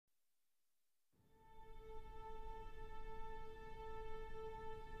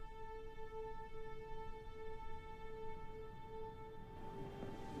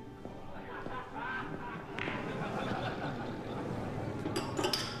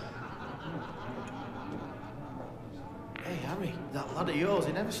lad of yours,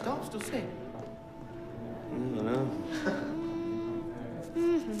 he never stops, does he? I know.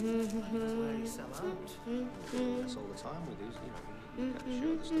 Where he sell out. That's all the time with these, you know, you can't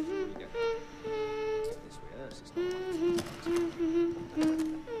show the stuff that we get. This rehearse, it's not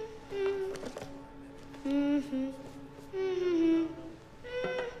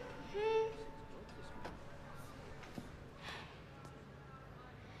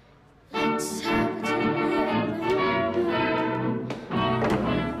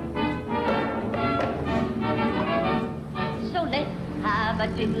Let's have a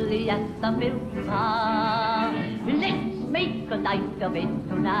tiddly at the milk bar. Let's make a night of it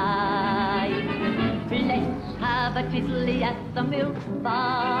tonight. Let's have a tiddly at the milk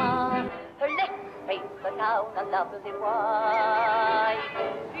bar. Let's make the town a lovely white.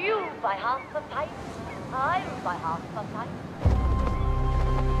 You buy half a pint, I'll buy half a pint.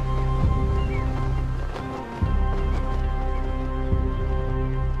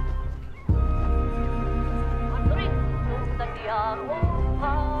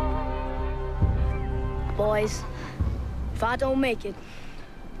 Boys, if I don't make it,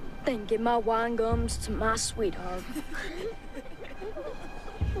 then give my wine gums to my sweetheart.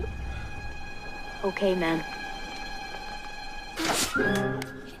 Okay, man.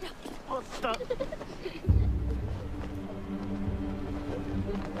 What the?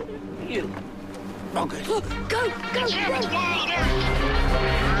 You. Okay. Go, go, go!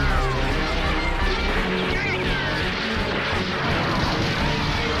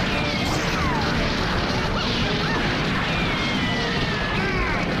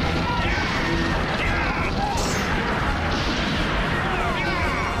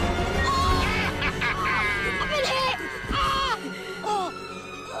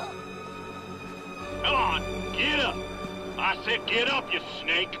 I said get up, you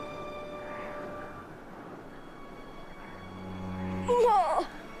snake! More!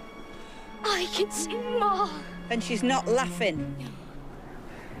 I can see more! And she's not laughing.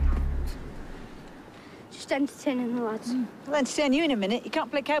 Just entertaining the lads. I'll entertain you in a minute. You can't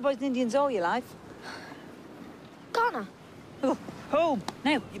play cowboys and Indians all your life. Can't I? Oh, home.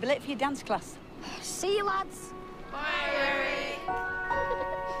 Now, you'll be late for your dance class. See you, lads. Bye, Ernie.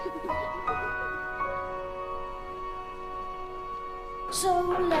 So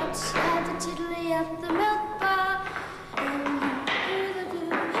let's have a tiddly at the milk bar and hear the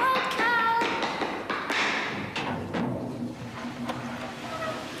good old cow.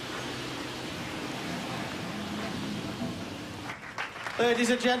 Ladies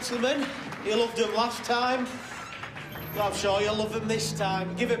and gentlemen, you loved them last time. Well, I'm sure you'll love them this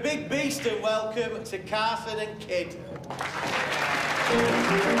time. Give a big beast and welcome to Carson and Kid.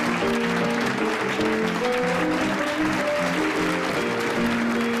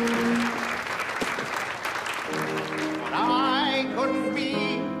 I couldn't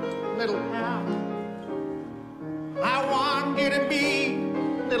be little Hal. I want you to be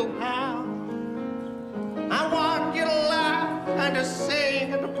little Hal. I want you to laugh and to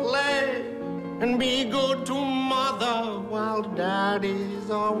sing and to play and be good to mother while daddy's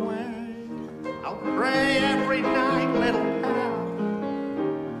away. I'll pray every night, little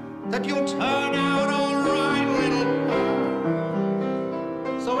Hal, that you'll turn out all right, little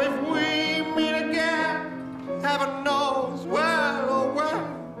Hal. So if we meet again, heaven knows where or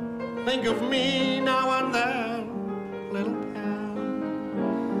when, think of me now and then, little pal.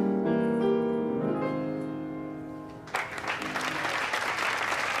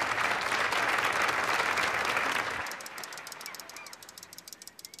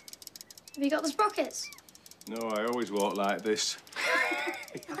 Have you got the sprockets? No, I always walk like this.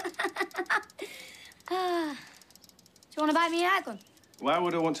 Do you want to buy me an air gun? Why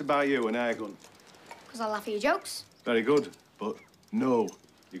would I want to buy you an air gun? Because I laugh at your jokes. Very good, but no.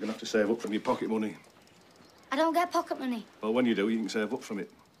 You're going to have to save up from your pocket money. I don't get pocket money. Well, when you do, you can save up from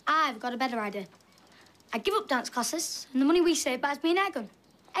it. I've got a better idea. I give up dance classes, and the money we save buys me an air gun.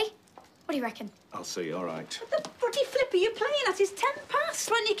 Hey, what do you reckon? I'll see, all right. What the bloody flip are you playing at? It's 10 past.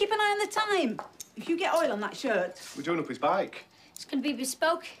 Why don't you keep an eye on the time? If you get oil on that shirt... We're doing up his bike. It's going to be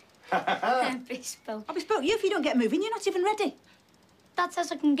bespoke. Bespoke. I'll bespoke you if you don't get moving. You're not even ready. Dad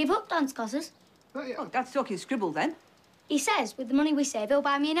says I can give up dance classes. Oh, Dad's talking scribble, then. He says with the money we save, he'll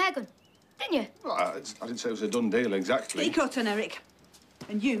buy me an air gun. Didn't you? Well, I didn't say it was a done deal, exactly. Get your coat on, Eric.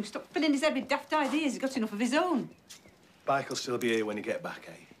 And you, stop filling his head with daft ideas. He's got enough of his own. Bike will still be here when you get back,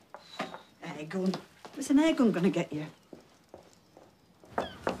 eh? Air gun. What's an air gun going to get you?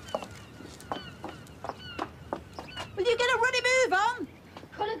 Will you get a ruddy move on?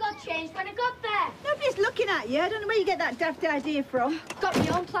 Could have got changed when I got there. Nobody's looking at you. I don't know where you get that daft idea from. Got my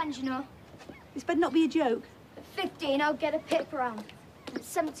own plans, you know. This better not be a joke. 15, I'll get a paper round. At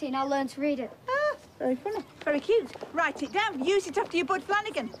 17, I'll learn to read it. Ah, very funny. Very cute. Write it down. Use it after your Bud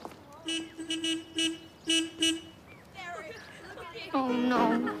Flanagan. Oh,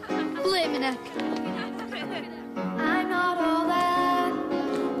 no. Blaming her. I'm not all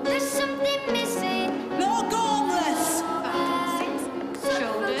that. There's something missing. More gormless.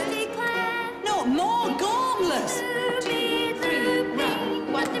 Shoulders. No, more gormless. Right.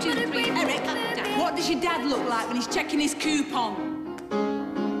 1, 2, 3. Eric, what does your dad look like when he's checking his coupon?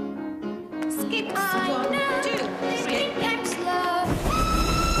 Skip. 1, 2, 3.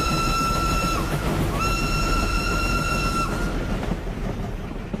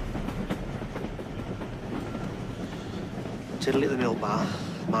 Tiddle at the milk bar,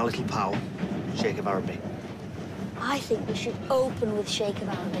 my little pal, Shake of Araby. I think we should open with Shake of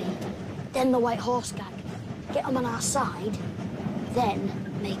Araby, then the White Horse gag, get him on our side, then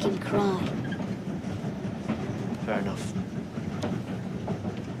make him cry. Fair enough.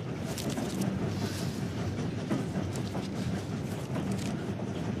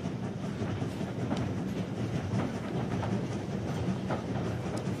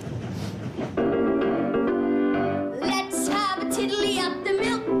 Let's have a tiddly at the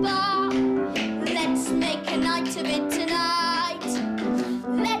milk bar. Let's make a night of it tonight.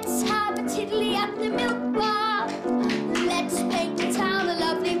 Let's have a tiddly at the milk bar. Let's paint the town a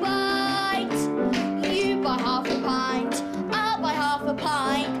lovely white. You buy half a pint, I'll buy half a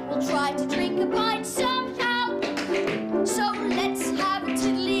pint. We'll try to drink a pint somehow. So let's have a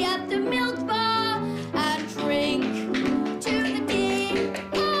tiddly at the milk bar and drink to the dear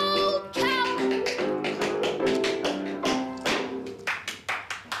old cow.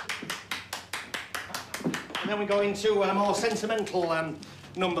 And then we go into a more sentimental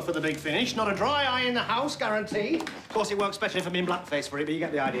number for the big finish. Not a dry eye in the house, guaranteed. Of course, it works better if I'm in blackface for it, but you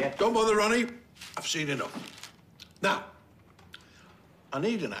get the idea. Don't bother, Ronnie. I've seen enough. Now, I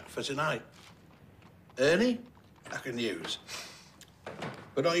need an act for tonight. Ernie, I can use.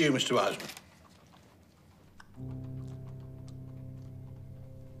 But not you, Mr. Wiseman.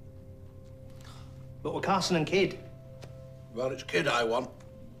 But we're Carson and Kidd. Well, it's Kid I want.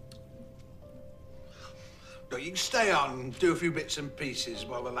 Look, you can stay on and do a few bits and pieces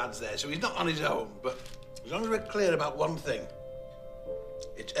while the lad's there, so he's not on his own, but as long as we're clear about one thing,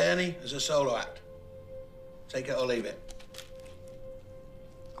 it's Ernie as a solo act. Take it or leave it.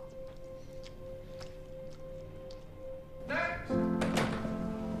 Next.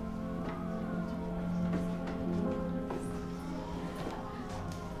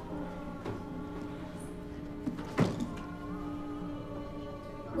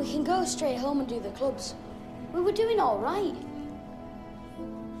 We can go straight home and do the clubs. We were doing all right.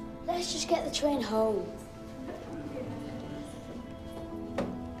 Let's just get the train home.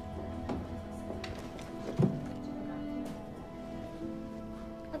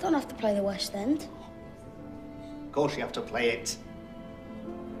 I don't have to play the West End. Of course you have to play it.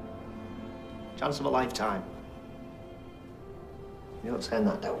 Chance of a lifetime. You don't turn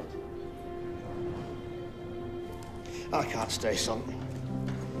that down. I can't stay, son.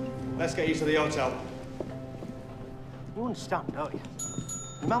 Let's get you to the hotel. You understand, don't you?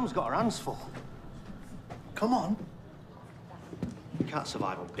 Your mum's got her hands full. Come on. You can't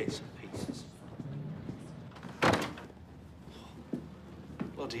survive on bits and pieces.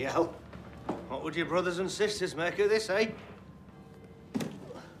 Bloody hell. What would your brothers and sisters make of this, eh?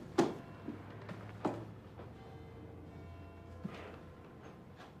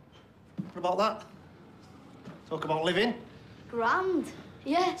 What about that? Talk about living. Grand,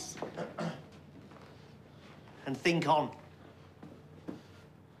 yes. And think on.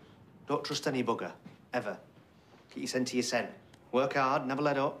 Don't trust any bugger, ever. Get your sen to your sen. Work hard, never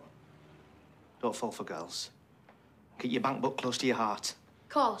let up. Don't fall for girls. Keep your bank book close to your heart.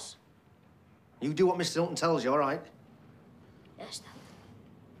 Course. You do what Mr. Hilton tells you, all right? Yes, Dad.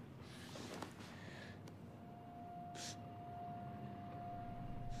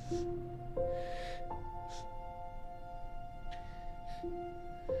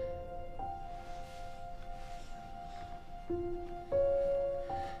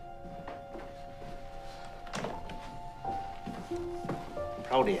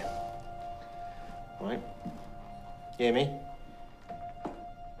 Proud of you. All right? You hear me?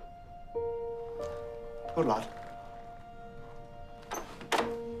 Good lad.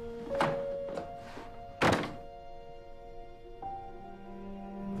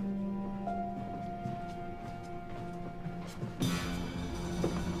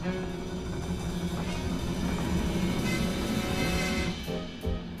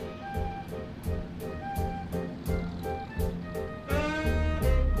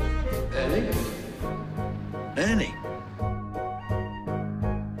 Ernie?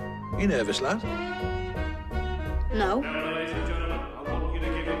 You nervous, lad? No. Now, ladies and gentlemen, I want you to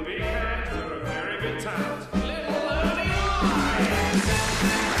give a big hand for a very good talent. Little Ernie Wise!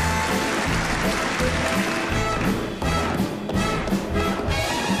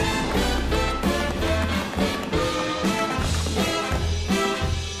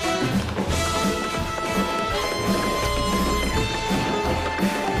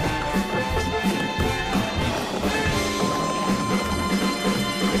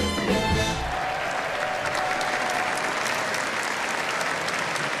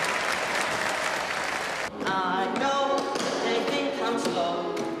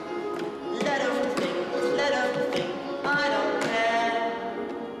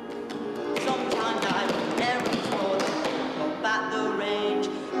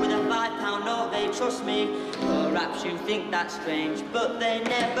 Trust me, perhaps you think that's strange, but they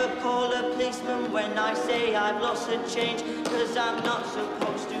never call a policeman when I say I've lost a change, 'cause I'm not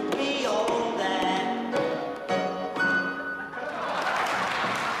supposed to be all there.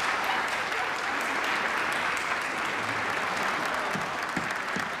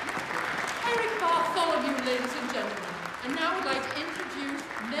 Eric Bartholomew, ladies and gentlemen. And now I'd like to introduce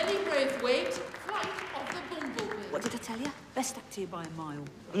Nellie Braithwaite, Flight of the Bumblebee. What did I tell you? Best act here by a mile.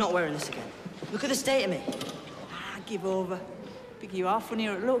 I'm not wearing this again. Look at the state of me. Ah, give over. Think you are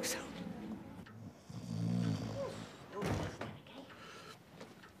funnier it looks.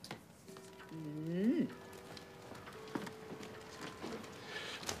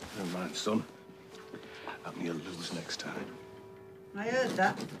 Never mind, son. Happen you'll lose next time. I heard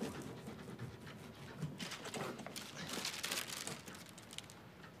that.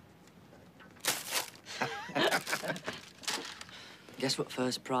 Guess what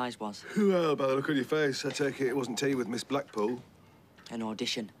first prize was? Well, by the look on your face, I take it wasn't tea with Miss Blackpool. An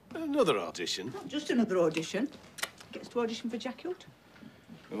audition. Another audition? Not just another audition. Gets to audition for Jack Hilton.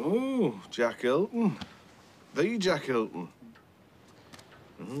 Oh, Jack Hilton. The Jack Hilton.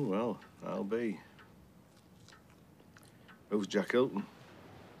 Oh, well, I'll be. Who's Jack Hilton?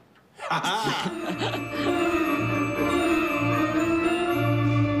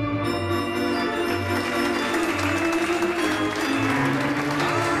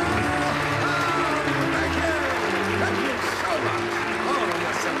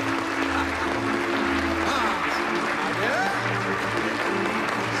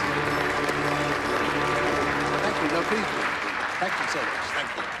 Thank you so much. Thank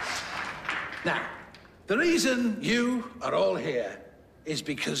you. Now, the reason you are all here is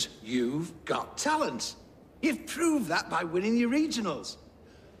because you've got talent. You've proved that by winning your regionals.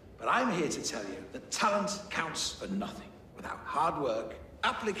 But I'm here to tell you that talent counts for nothing without hard work,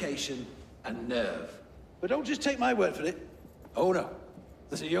 application, and nerve. But don't just take my word for it. Oh, no.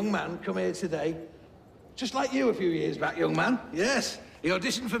 There's a young man come here today, just like you a few years back, young man. Yes, he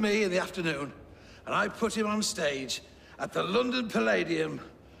auditioned for me in the afternoon, and I put him on stage at the London Palladium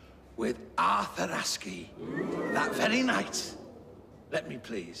with Arthur Askey that very night. Let me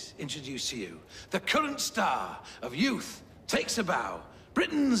please introduce to you the current star of Youth Takes a Bow,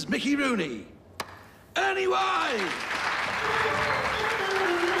 Britain's Mickey Rooney, Ernie Wise.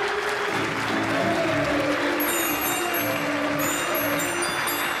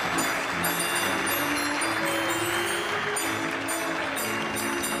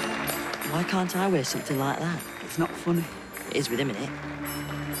 Why can't I wear something like that? It's not funny. It is with him in it.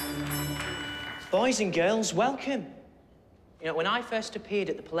 Boys and girls, welcome. You know, when I first appeared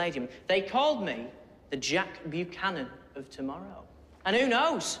at the Palladium, they called me the Jack Buchanan of tomorrow. And who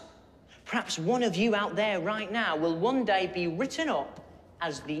knows? Perhaps one of you out there right now will one day be written up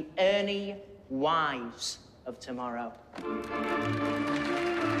as the Ernie Wise of tomorrow.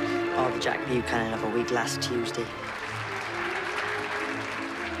 Oh, the Jack Buchanan of a week last Tuesday.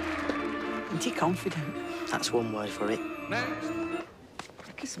 Isn't he confident? That's one word for it. Next.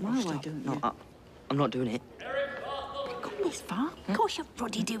 Look at smile, why don't you? No, I'm not doing it. Come this far? Of course you're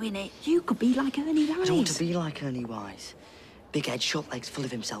bloody doing it. You could be like Ernie Wise. I don't want to be like Ernie Wise. Big head, short legs, full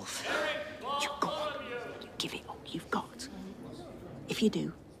of himself. You got. Give it up. You've got. If you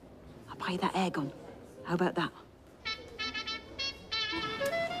do, I'll buy you that air gun. How about that?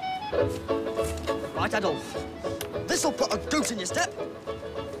 Right, Adolf. This'll put a goose in your step.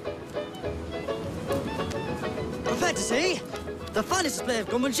 Prepare to see the finest display of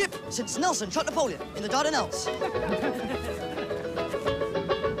gunmanship since Nelson shot Napoleon in the Dardanelles.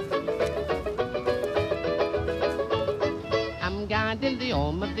 I'm guarding the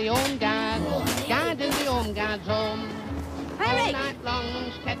home of the home guard, guarding the home guard's home. Eric! All night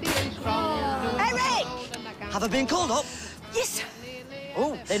long, steady and strong. Eric! Have I been called up? Yes.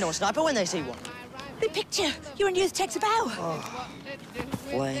 Oh, they know a sniper when they see one. The picture. You're in Youth Takes a Bow. Oh,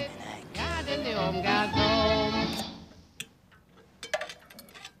 flaming heck. in the home guard's home.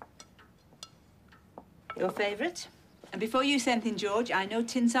 Your favourite? And before you say anything, George, I know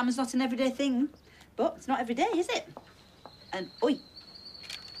tin salmon's not an everyday thing, but it's not every day, is it? And, oi,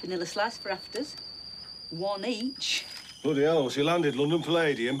 vanilla slice for afters. 1 each. Bloody hell, she landed London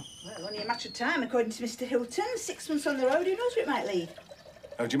Palladium. Well, only a matter of time, according to Mr. Hilton. 6 months on the road, who knows where it might lead?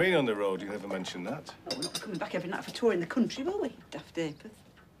 How do you mean on the road? You never mentioned that. Oh, we're not coming back every night for a tour in the country, will we, daft Apeth?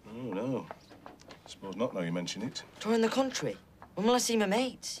 Oh, no. Suppose not, now you mention it. Tour in the country? When will I see my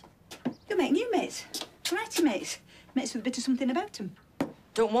mates? You'll make new mates. Variety mates. Mates with a bit of something about them.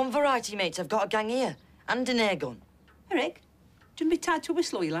 Don't want variety mates. I've got a gang here. And an air gun. Eric, do you want to be tied to a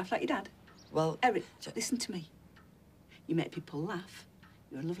whistle all your life like your dad? Well... Eric, listen to me. You make people laugh,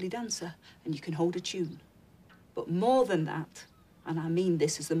 you're a lovely dancer, and you can hold a tune. But more than that, and I mean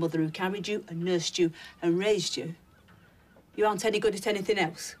this as the mother who carried you and nursed you and raised you, you aren't any good at anything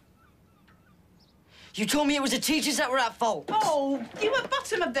else. You told me it was the teachers that were at fault. Oh, you were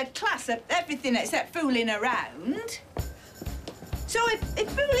bottom of the class at everything except fooling around. So if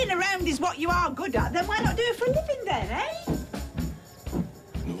fooling around is what you are good at, then why not do it for a living then, eh?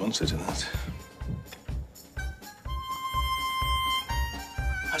 No answer to that.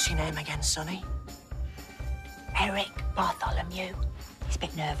 What's your name again, Sonny? Eric Bartholomew. He's a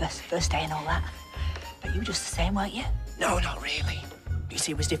bit nervous, first day and all that. But you were just the same, weren't you? No, not really. You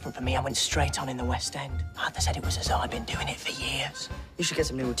see, it was different for me. I went straight on in the West End. Arthur said it was as though I'd been doing it for years. You should get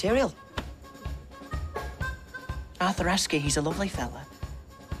some new material. Arthur Askey, he's a lovely fella.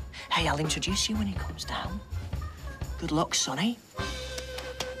 Hey, I'll introduce you when he comes down. Good luck, Sonny.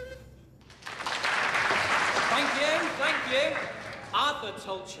 Thank you. Arthur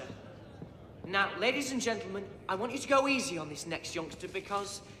told you. Now, ladies and gentlemen, I want you to go easy on this next youngster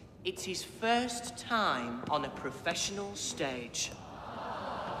because it's his first time on a professional stage.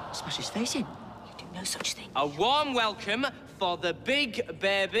 Smash his face in. You do no such thing. A warm welcome for the big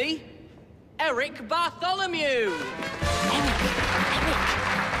baby, Eric Bartholomew. Eric.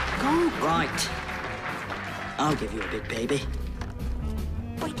 Go. Right. I'll give you a big baby.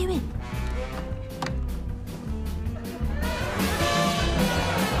 What are you doing?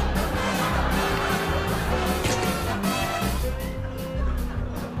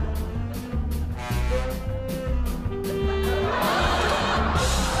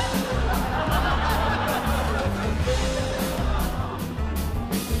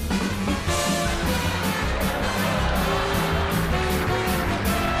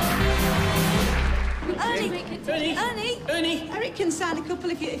 Ernie! Eric can sign a couple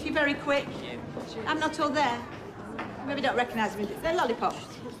if you're very quick. I'm not all there. Maybe don't recognise me. They're lollipops.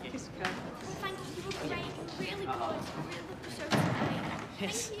 Thank you, you were great. Really good. I really loved the show today.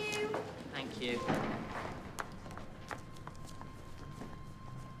 Yes. Thank you. Thank you.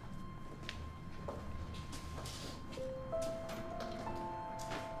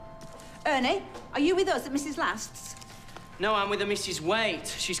 Ernie, are you with us at Mrs. Last's? No, I'm with a Mrs.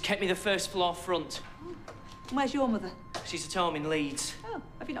 Waite. She's kept me the first floor front. And where's your mother? She's at home in Leeds. Oh,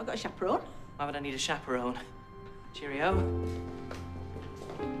 have you not got a chaperone? Why would I need a chaperone? Cheerio.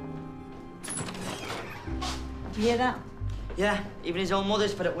 Did you hear that? Yeah, even his own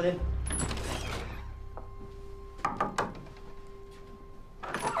mother's fed up with him.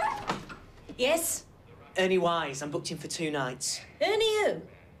 Yes? Ernie Wise. I'm booked in for 2 nights. Ernie who?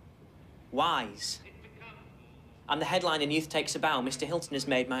 Wise. I'm the headline in Youth Takes a Bow. Mr. Hilton has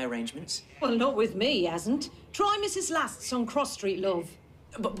made my arrangements. Well, not with me, he hasn't. Try Mrs. Last's on Cross Street, love.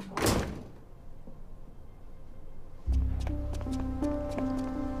 But...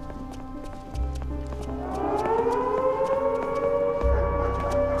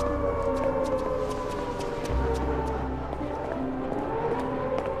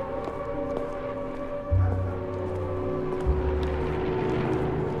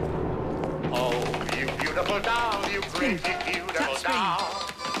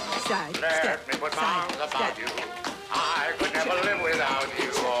 Side, Let step, me put my side, arms about step. you. I could never live without you.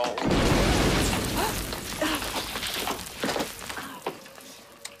 Oh.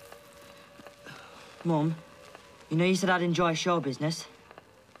 Mum, you know you said I'd enjoy show business?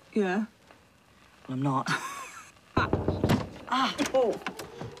 Yeah. Well, I'm not.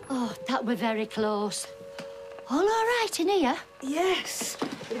 Oh, that were very close. All right in here? Yes.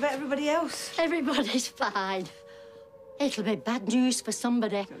 What about everybody else? Everybody's fine. It'll be bad news for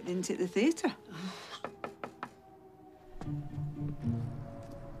somebody. So it didn't hit the theatre.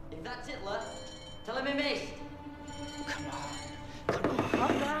 If that's it, love, tell him he missed. All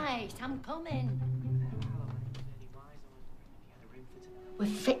right, I'm coming. We're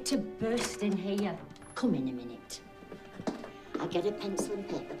fit to burst in here. Come in a minute. I'll get a pencil and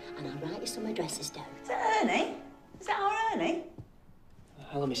paper and I'll write you some addresses down. Is that Ernie? Is that our Ernie?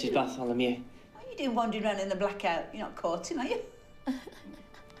 Hello, Mrs. Bartholomew. What are you doing wandering around in the blackout? You're not courting, are you?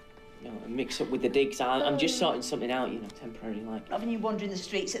 No, mix up with the digs. I'm just sorting something out, you know, temporarily, like. Not having you wandering the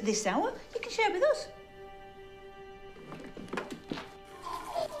streets at this hour. You can share with us.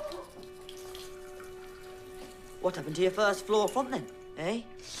 What happened to your first floor front then, eh?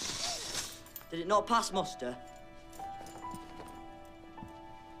 Did it not pass muster?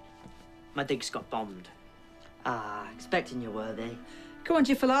 My digs got bombed. Ah, expecting you were, they. Come on,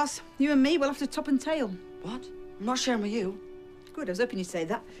 Jiffalas. You and me will have to top and tail. What? I'm not sharing with you. Good, I was hoping you'd say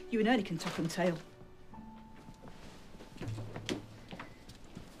that. You and Ernie can top and tail.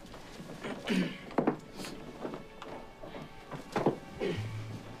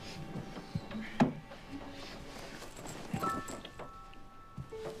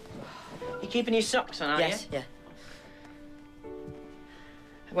 You keeping your socks on, are you? Yes, yeah.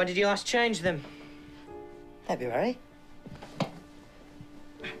 When did you last change them? February.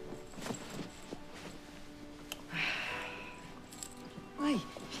 Hey,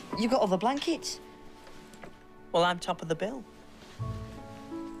 you got other blankets? Well, I'm top of the bill.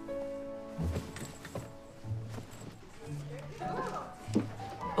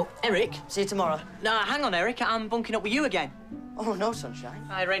 Oh, Eric? See you tomorrow. No, hang on, Eric. I'm bunking up with you again. Oh, no, sunshine.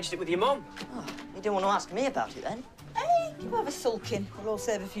 I arranged it with your mum. Oh, you didn't want to ask me about it then? Hey, you have a sulking. We'll all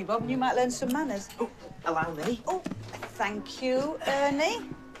save a few bob and you might learn some manners. Oh, allow me. Oh, thank you, Ernie.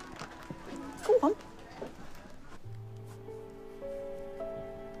 Go on.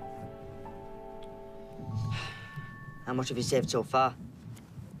 How much have you saved so far?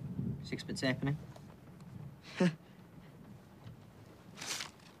 6pence halfpenny.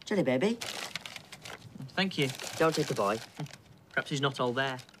 Jelly baby. Thank you. Don't take the boy. Perhaps he's not all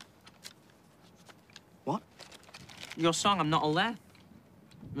there. What? Your song, I'm not all there.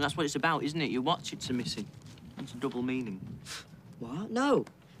 And that's what it's about, isn't it? You watch, it's a missing. It's a double meaning. What? No.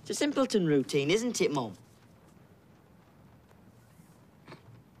 It's a simpleton routine, isn't it, Mum?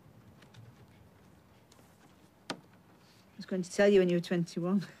 I was going to tell you when you were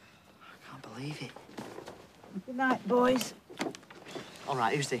 21. I can't believe it. Good night, boys. All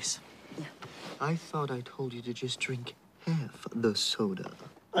right, who's this? Yeah. I thought I told you to just drink half the soda.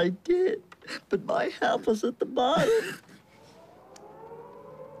 I did, but my half was at the bottom.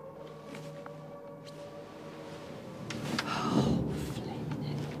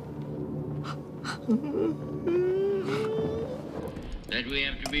 That we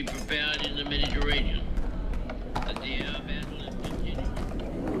have to be prepared in the Mediterranean. That the air battle is continuing.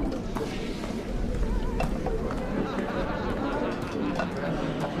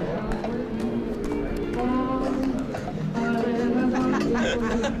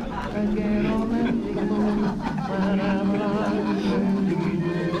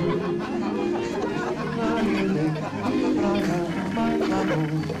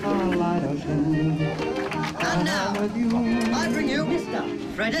 And now, I bring you Mr.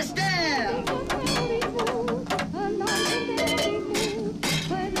 Fred Astaire.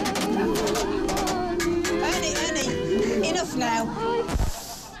 Ernie, enough now.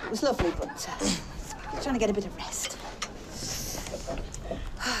 It was lovely, but I'm trying to get a bit of rest.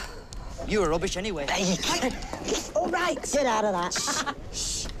 You were rubbish anyway. All right. Get out of that.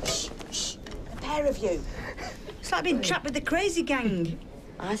 A pair of you. It's like being trapped with the crazy gang.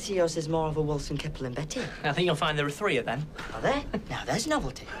 I see yours is more of a Wilson, Kipple and Betty. I think you'll find there are 3 of them. Are there? Now, there's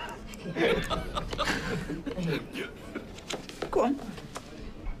novelty. Go on.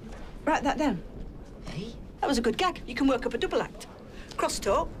 Write that down. Hey? That was a good gag. You can work up a double act.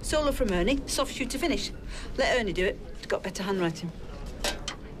 Crosstalk, solo from Ernie, soft shoe to finish. Let Ernie do it. He's got better handwriting.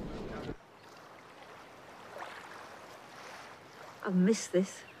 I've missed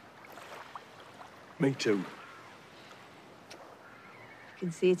this. Me too. I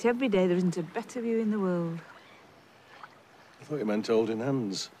can see it every day. There isn't a better view in the world. I thought you meant holding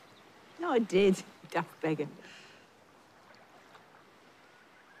hands. No, I did. Daft beggar.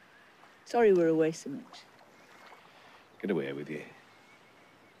 Sorry we're away so much. Get away with you.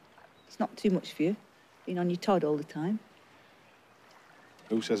 It's not too much for you, being on your Todd all the time.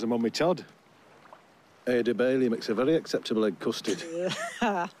 Who says I'm on my Todd? Ada Bailey makes a very acceptable egg custard.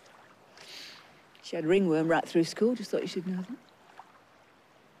 She had ringworm right through school. Just thought you should know that.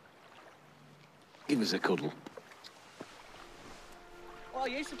 Give us a cuddle. What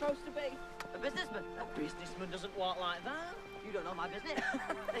are you supposed to be? A businessman. A businessman doesn't walk like that. You don't know my business.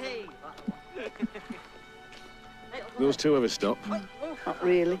 Hey. Those two ever stop? Not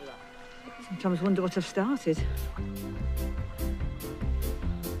really. Sometimes wonder what I've started.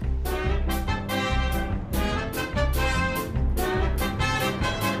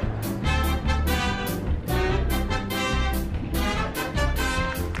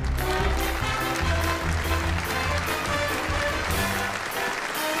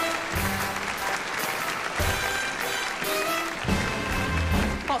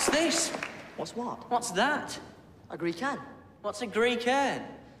 What's this? What's what? What's that? A Greek urn. What's a Greek urn?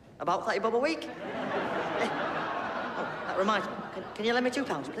 About 30 bob a week. Hey. Oh, that reminds me. Can you lend me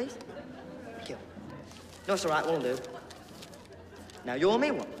 £2, please? Thank you. No, it's all right, won't do. Now, you owe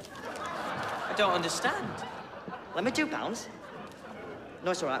me one. I don't understand. Lend me £2. No,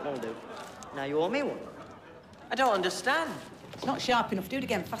 it's all right, won't do. Now, you owe me one. I don't understand. It's not sharp enough. Do it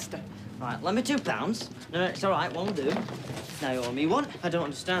again, faster. All right, lend me £2. No, it's all right, won't do. Now, you owe me one. I don't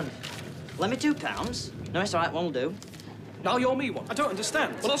understand. Lend me £2. No, it's all right, won't do. Now you owe me one. I don't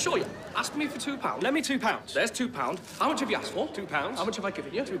understand. Well, I'll show you. Ask me for £2. Lend me £2. There's £2. How much have you asked for? £2. How much have I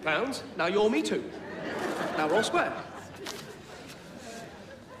given you? £2. Now you owe me 2. Now we're all square.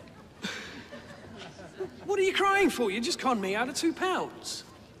 What are you crying for? You just conned me out of £2.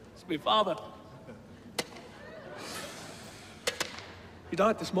 It's my father. He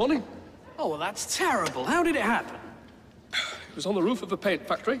died this morning. Oh, well, that's terrible. How did it happen? He was on the roof of a paint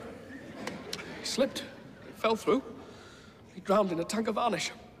factory. He slipped. He fell through. He drowned in a tank of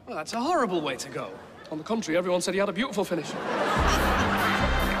varnish. Well, that's a horrible way to go. On the contrary, everyone said he had a beautiful finish. Thank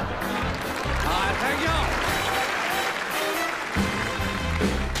you.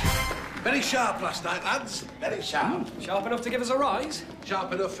 Very sharp last night, lads. Very sharp. Sharp enough to give us a rise?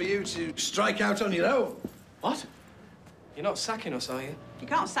 Sharp enough for you to strike out on your own. What? You're not sacking us, are you? You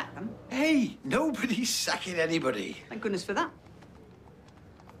can't sack them. Hey, nobody's sacking anybody. Thank goodness for that.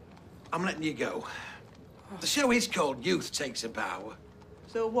 I'm letting you go. The show is called Youth Takes a Bow.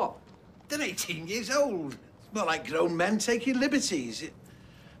 So what? They're 18 years old. It's more like grown men taking liberties.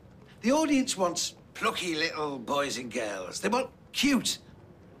 The audience wants plucky little boys and girls. They want cute.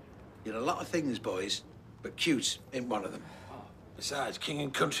 You're a lot of things, boys, but cute ain't one of them. Besides, King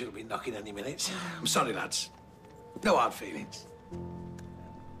and Country will be knocking any minute. I'm sorry, lads. No hard feelings.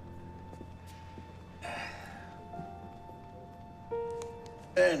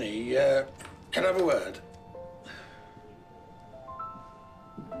 Ernie, can I have a word?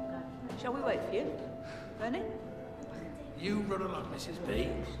 Shall we wait for you? Ernie? You run along, Mrs. B.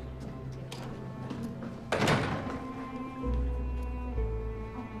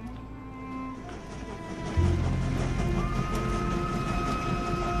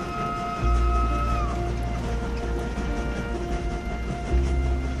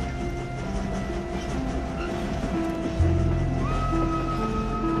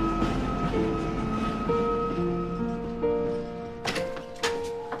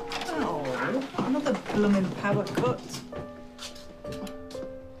 Blooming power cut.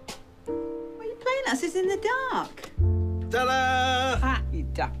 What are you playing at? It's in the dark. Ta-da! Ah, you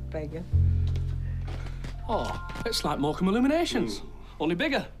daft beggar. Oh, it's like Morecambe Illuminations, only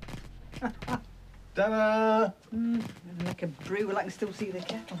bigger. Ta-da! Make a brew, well, I can still see the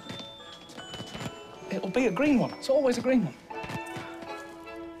kettle. It'll be a green one. It's always a green one.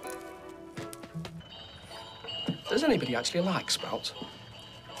 Does anybody actually like sprouts?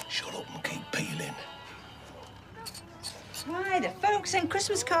 Shut up and keep peeling. Why do folks send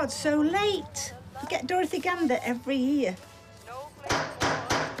Christmas cards so late? You get Dorothy Gander every year.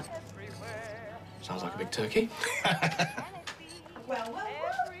 Sounds like a big turkey. Well,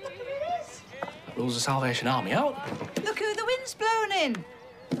 look who it is. That rules the Salvation Army out. Look who the wind's blown in.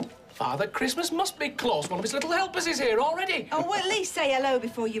 Father Christmas must be close. One of his little helpers is here already. Oh, well, at least say hello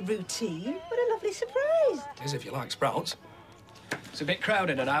before your routine. What a lovely surprise. It is if you like sprouts. It's a bit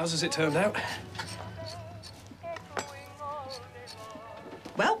crowded at ours, as it turned out.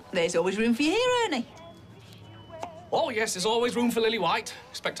 Well, there's always room for you here, Ernie. Oh, yes, there's always room for Lily White.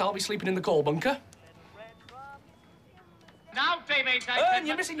 Expect I'll be sleeping in the coal bunker. Now, teammates, Ern,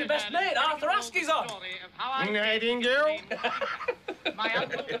 you're missing your best mate. Arthur Askey's on. Nightingale. Go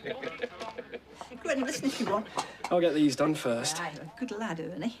ahead and listen if you want. I'll get these done first. Aye, you're a good lad,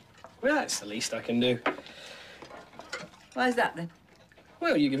 Ernie. Well, that's the least I can do. Why's that, then?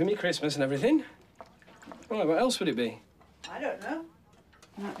 Well, you're giving me Christmas and everything. Well, what else would it be? I don't know.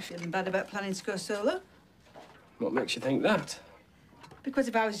 I might be feeling bad about planning to go solo. What makes you think that? Because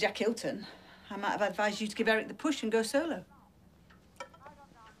if I was Jack Hilton, I might have advised you to give Eric the push and go solo.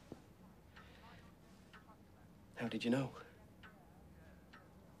 How did you know?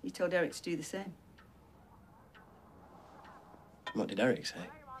 You told Eric to do the same. What did Eric say?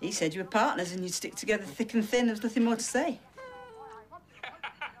 He said you were partners and you'd stick together thick and thin. There's nothing more to say.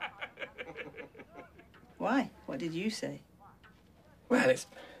 Why? What did you say? Well, it's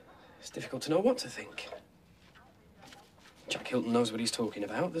difficult to know what to think. Jack Hilton knows what he's talking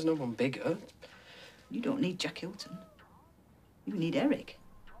about. There's no one bigger. You don't need Jack Hilton. You need Eric.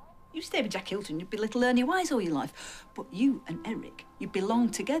 You stay with Jack Hilton, you'd be little Ernie Wise all your life. But you and Eric, you belong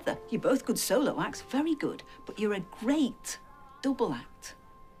together. You're both good solo acts, very good. But you're a great double act.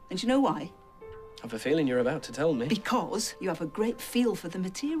 And do you know why? I have a feeling you're about to tell me. Because you have a great feel for the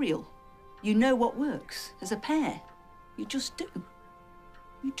material. You know what works as a pair. You just do.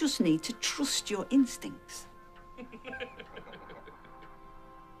 You just need to trust your instincts.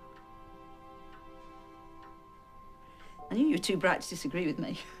 I knew you were too bright to disagree with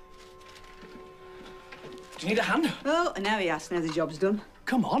me. Do you need a hand? Oh, and now he asks, now the job's done.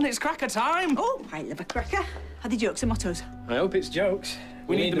 Come on, it's cracker time. Oh, I love a cracker. Are they jokes or mottos? I hope it's jokes.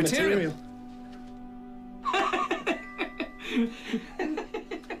 We need the material.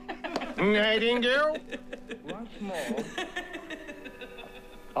 Nightingale? Once more,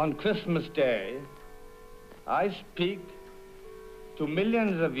 on Christmas Day, I speak to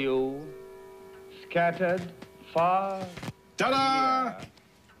millions of you scattered far Ta-da!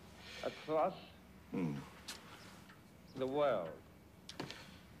 across the world.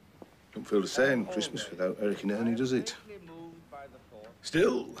 Don't feel the same Christmas without Eric and Ernie, does it?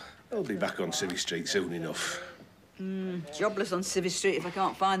 Still, they'll be back on Civvy Street soon enough. Jobless on Civvy Street if I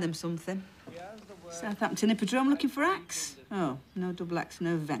can't find them something. Southampton Hippodrome looking for acts? Oh, no double acts,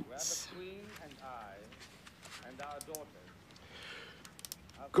 no events.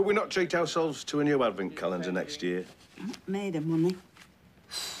 Could we not treat ourselves to a new advent calendar next year? Made of money.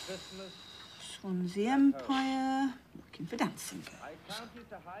 Swansea Empire, looking for dancing girls.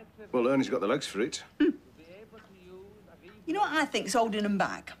 Well, Ernie's got the legs for it. You know what I think's holding them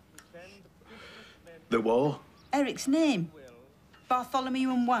back? The war? Eric's name.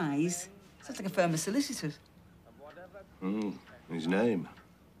 Bartholomew and Wise. Sounds like a firm of solicitors. His name.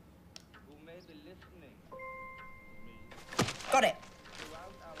 Got it.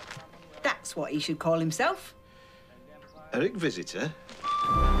 That's what he should call himself. Eric Visitor?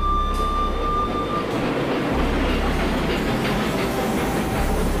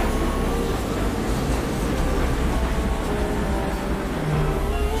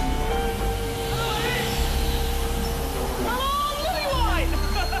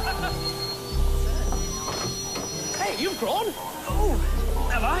 You've grown. Oh,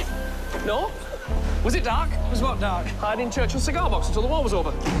 have I? No? Was it dark? Was what dark? Hiding in Churchill's cigar box until the war was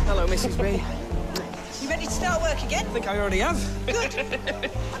over. Hello, Mrs. B. You ready to start work again? I think I already have. Good.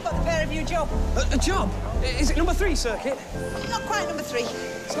 I've got the pair of you a job. A job? Is it number 3 circuit? Not quite number 3.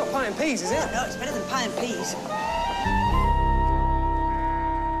 It's not pie and peas, is it? No, it's better than pie and peas.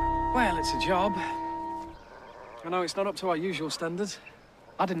 Well, it's a job. I know it's not up to our usual standards.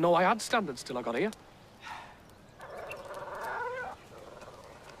 I didn't know I had standards till I got here.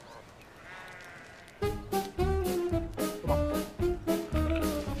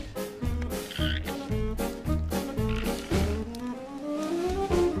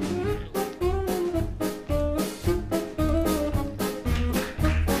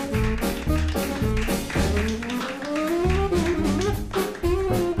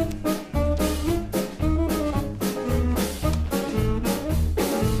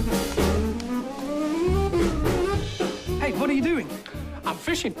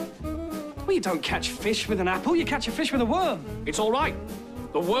 Well, you don't catch fish with an apple, you catch a fish with a worm. It's all right.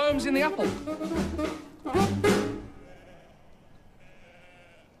 The worm's in the apple.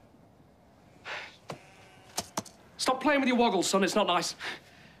 Stop playing with your woggles, son. It's not nice.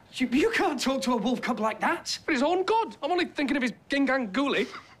 You can't talk to a wolf cub like that. For his own good. I'm only thinking of his gingang-gooly.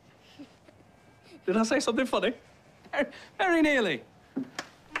 Did I say something funny? Very nearly.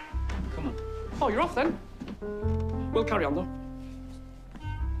 Come on. Oh, you're off, then? We'll carry on, though.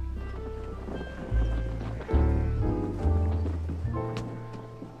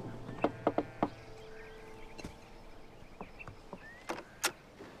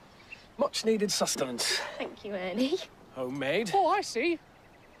 Much-needed sustenance. Thank you, Ernie. Homemade. Oh, I see.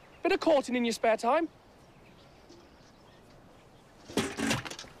 Bit of courting in your spare time.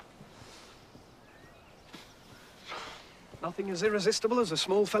 Nothing as irresistible as a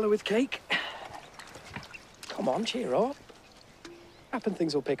small fellow with cake. Come on, cheer up. Happen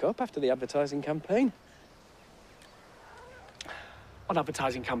things will pick up after the advertising campaign. What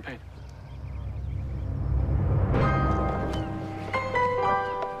advertising campaign?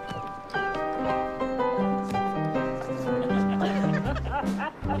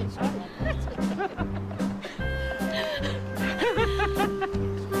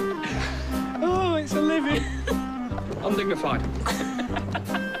 Oh, it's a living. Undignified.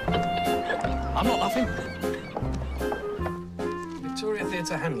 I'm not laughing. Victoria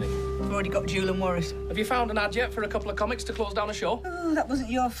Theatre, Hanley. I've already got Jewel and Morris. Have you found an ad yet for a couple of comics to close down a show? Oh, that wasn't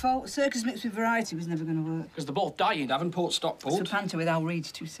your fault. Circus mixed with variety was never going to work. Because they're both dying, Davenport, Stockport. It's a panto with Al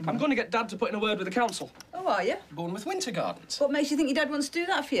Reed's too similar. I'm going to get Dad to put in a word with the council. Oh, Oh, are you? Bournemouth Winter Gardens. What makes you think your dad wants to do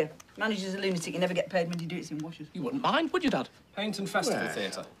that for you? Manager's a lunatic. You never get paid when you do it in washes. You wouldn't mind, would you, Dad? Paynton Festival Well.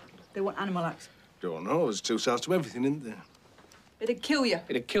 Theatre. They want animal acts. Don't know. There's two sides to everything, isn't there? It'd kill you.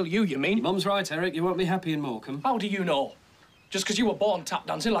 It'd kill you, you mean? Mum's right, Eric. You won't be happy in Morecambe. How do you know? Just because you were born tap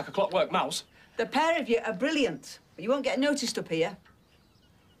dancing like a clockwork mouse? The pair of you are brilliant, but you won't get noticed up here.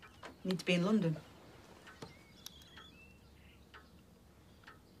 You need to be in London.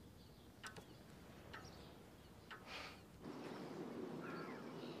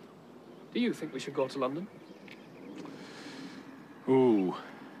 Do you think we should go to London? Ooh.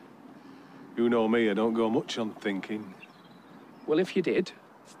 You know me, I don't go much on thinking. Well, if you did,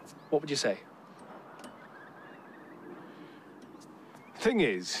 what would you say? Thing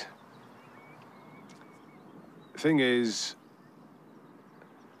is,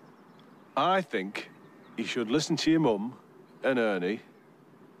 I think you should listen to your mum and Ernie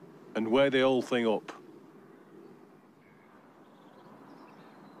and weigh the whole thing up.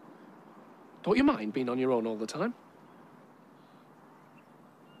 Don't you mind being on your own all the time?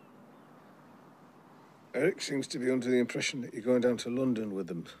 Eric seems to be under the impression that you're going down to London with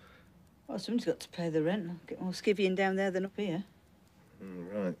them. Well, somebody's got to pay the rent. I'll get more skivvying down there than up here.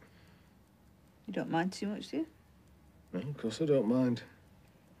 Right. You don't mind too much, do you? No, of course I don't mind.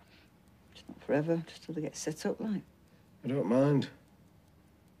 Just not forever, just till they get set up, like. I don't mind.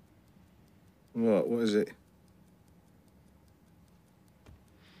 What is it?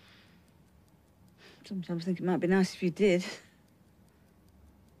 Sometimes I think it might be nice if you did.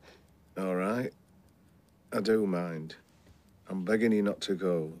 All right. I do mind. I'm begging you not to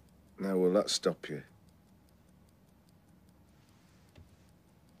go. Now, will that stop you?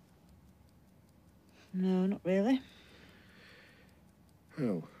 No, not really.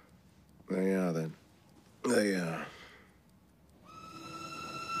 Oh, there you are, then. There you are.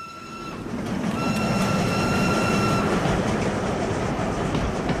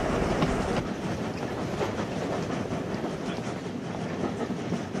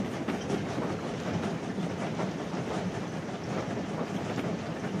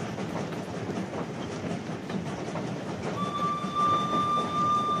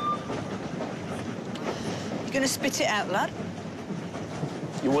 You're going to spit it out, lad?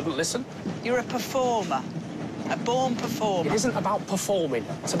 You wouldn't listen? You're a performer. A born performer. It isn't about performing.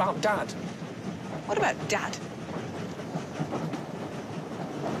 It's about Dad. What about Dad?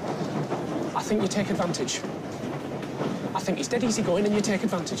 I think you take advantage. I think he's dead easygoing and you take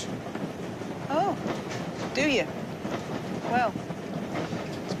advantage. Oh, do you? Well,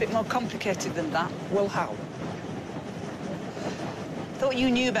 it's a bit more complicated than that. Well, how? Thought you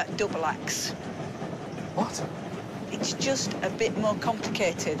knew about double acts. What? It's just a bit more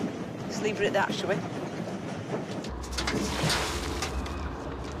complicated. Let's leave it at that, shall we?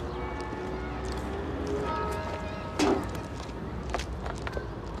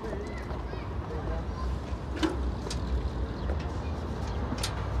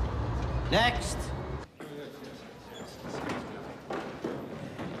 Next.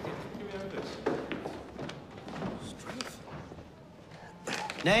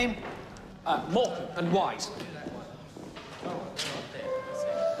 Name? Morecambe and Wise.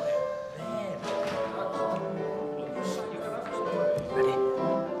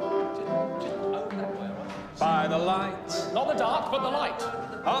 By the light, not the dark, but the light,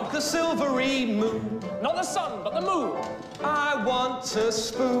 of the silvery moon, not the sun, but the moon. I want to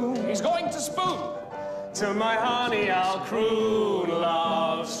spoon. He's going to spoon. To my honey, I'll croon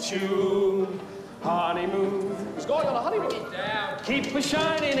love's tune. Honeymoon. He's going on a honeymoon. Keep her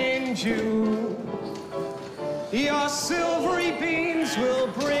shining in June. Your silvery beams will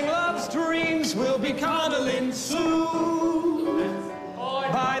bring love's dreams. We'll be cuddling soon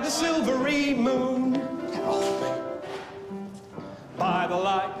by the silvery moon. By the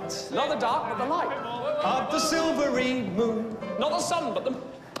light, not the dark, but the light, of the silvery moon, not the sun, but the...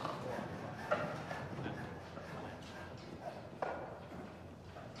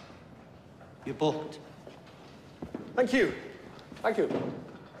 You're booked. Thank you. Thank you.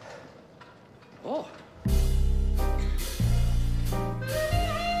 Oh.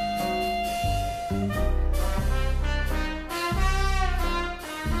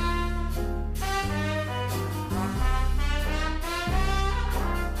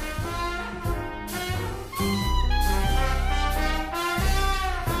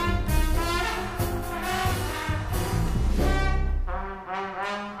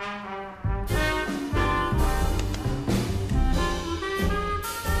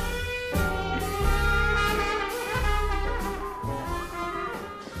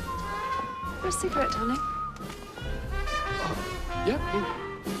 A cigarette, honey? Yeah.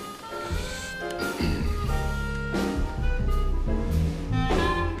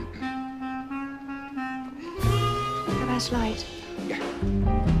 flashlight? Yeah.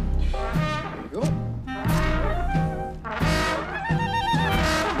 There you go.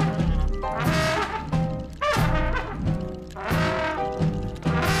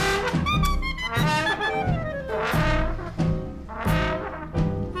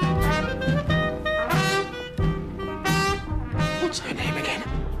 What's her name again?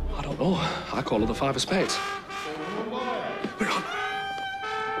 I don't know. I call her the Five of Spades. We're on.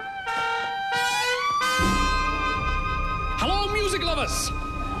 Hello, music lovers!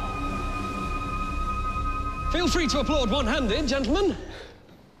 Feel free to applaud one-handed, gentlemen.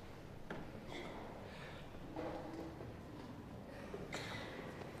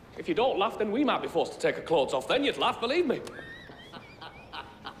 If you don't laugh, then we might be forced to take our clothes off. Then you'd laugh, believe me.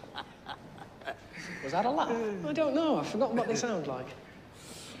 Was that a laugh? I don't know. I've forgotten what they sound like.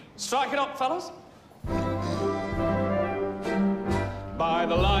 Strike it up, fellas. By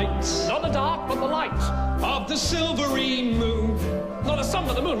the light, not the dark, but the light of the silvery moon. Not the sun,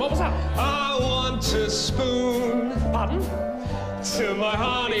 but the moon. What was that? I want to spoon. Pardon? To my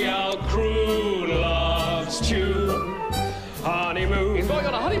honey, I'll croon love's tune. Honeymoon. He's going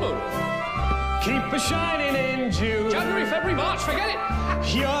on a honeymoon. Keep a shining in June. January, February, March, forget it.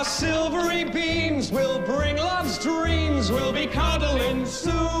 Your silvery beams will bring love's dreams. We'll be cuddling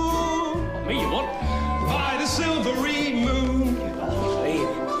soon. Not me, you want? By the silvery moon.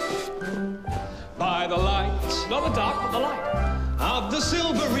 By the light, not the dark, but the light of the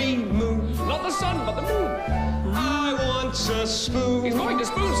silvery moon. Not the sun, but the moon. I want to spoon. He's going to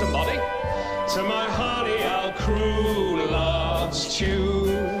spoon somebody. To my honey, I'll croon love's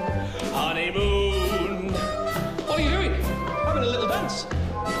tune. Honeymoon. What are you doing? Having a little dance.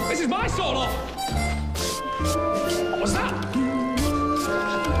 This is my solo. What was that?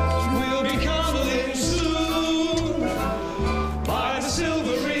 We'll be cuddling soon by the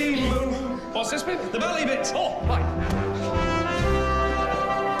silvery moon. What's this bit? The belly bit. Oh, right.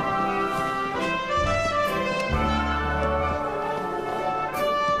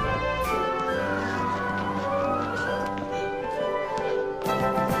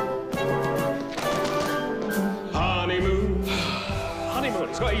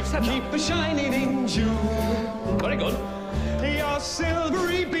 Keep a shining in June. Very good. Your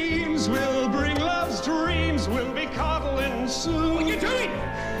silvery beams will bring love's dreams. We'll be cuddling soon. What are you doing?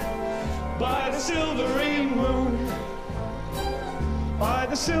 By the silvery moon. By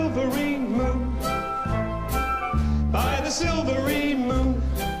the silvery moon. By the silvery moon.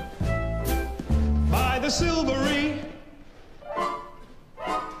 By the silvery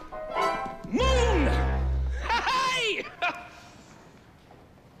moon. Hey!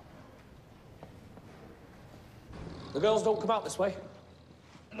 The girls don't come out this way.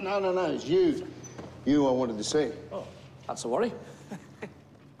 No, it's you. You I wanted to see. Oh, that's a worry.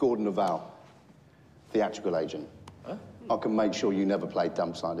 Gordon Naval, theatrical agent. Huh? I can make sure you never play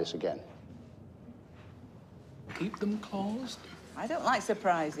dumps like this again. Keep them closed. I don't like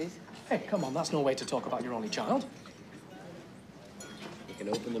surprises. Hey, come on, that's no way to talk about your only child. You can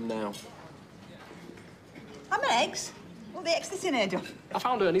open them now. I'm eggs. What the eggs this in here, John? I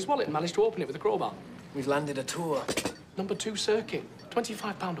found Ernie's wallet and managed to open it with a crowbar. We've landed a tour. Number 2 circuit.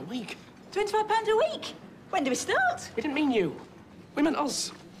 £25 a week. £25 a week? When do we start? We didn't mean you. We meant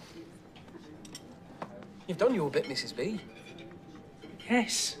us. You've done your bit, Mrs. B.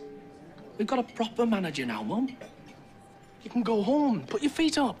 Yes. We've got a proper manager now, Mum. You can go home, put your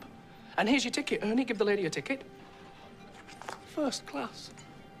feet up. And here's your ticket, Ernie. Give the lady a ticket. First class.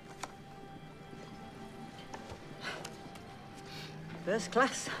 First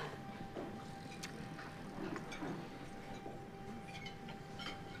class.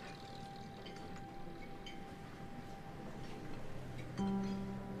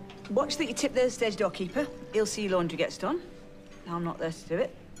 Watch that you tip the stage doorkeeper. He'll see your laundry gets done. I'm not there to do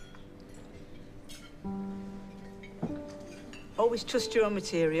it. Always trust your own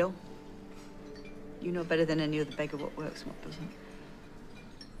material. You know better than any other beggar what works and what doesn't.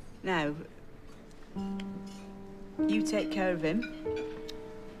 Now, you take care of him,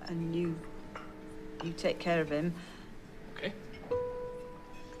 and you take care of him. Okay.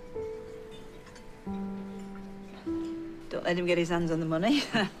 Don't let him get his hands on the money.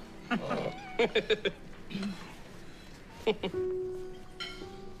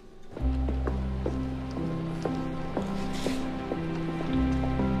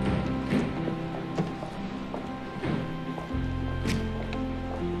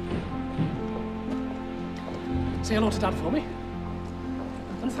 Say hello to Dad for me.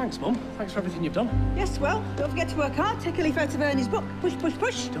 And thanks, Mum. Thanks for everything you've done. Yes, well, don't forget to work hard. Take a leaf out of Ernie's book. Push, push,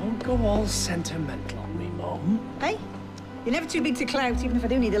 push. Don't go all sentimental on me, Mum. Hey, you're never too big to clout, even if I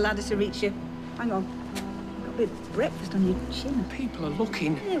do need a ladder to reach you. Hang on. I've got lovely breakfast on your chin. People are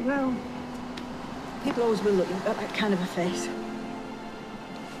looking. Yeah, well, people always will look. You've got that kind of a face.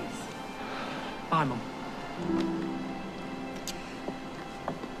 Bye, Mum.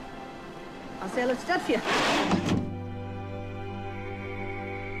 I'll say hello to Dad for you.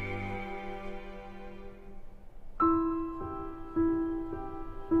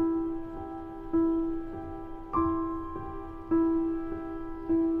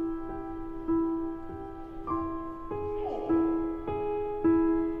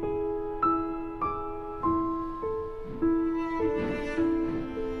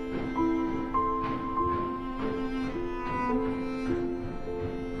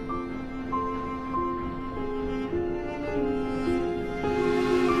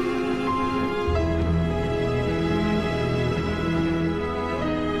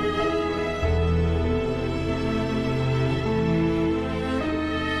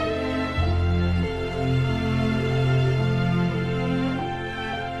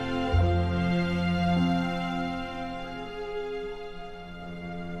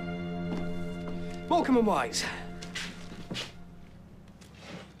 Welcome and wise.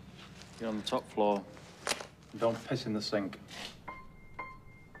 You're on the top floor. Don't piss in the sink.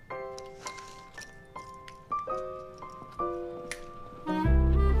 I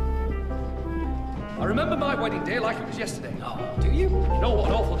remember my wedding day like it was yesterday. Oh, do you? You know what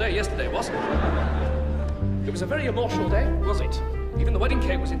an awful day yesterday was? It was a very emotional day, was it? Even the wedding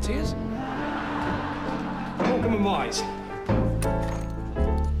cake was in tears. Welcome and wise.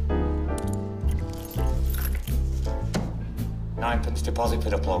 £9 deposit for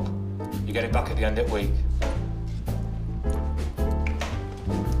the plug. You get it back at the end of the week.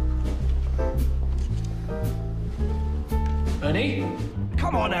 Ernie?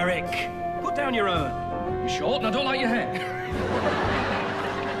 Come on, Eric. Put down your urn. You're short and I don't like your hair.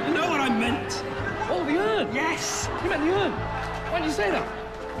 You know what I meant. Oh, the urn? Yes. You meant the urn? Why didn't you say that?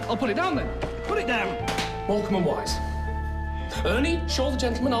 I'll put it down then. Put it down. Welcome and wise. Ernie, show the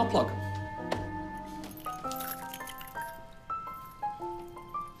gentleman our plug.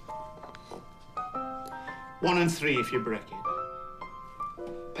 One and three if you break it.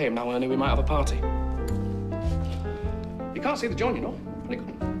 Pay him now, Ernie. We might have a party. You can't see the John, you know. Pretty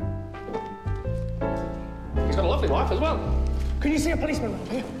good. He's got a lovely wife as well. Can you see a policeman around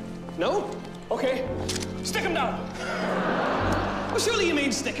here? No? OK. Stick him down. Well, surely you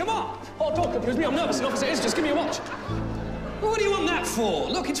mean stick him up. Oh, don't confuse me. I'm nervous enough as it is. Just give me a watch. Well, what do you want that for?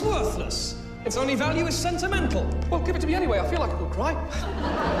 Look, it's worthless. Its only value is sentimental. Well, give it to me anyway. I feel like I could cry.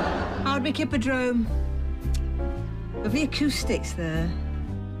 Ardwick Hippodrome. Lovely acoustics there.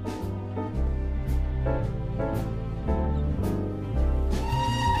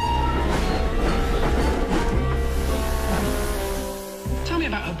 Tell me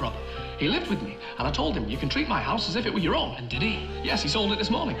about her brother. He lived with me, and I told him, you can treat my house as if it were your own. And did he? Yes, he sold it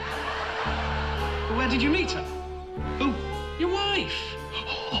this morning. Where did you meet her? Who? Your wife.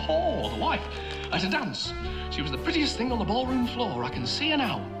 Oh, the wife. At a dance. She was the prettiest thing on the ballroom floor. I can see her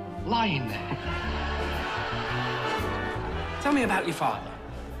now, lying there. Tell me about your father.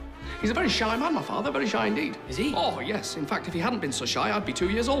 He's a very shy man, my father. Very shy indeed. Is he? Oh, yes. In fact, if he hadn't been so shy, I'd be 2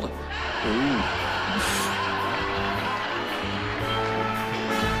 years older. Ooh.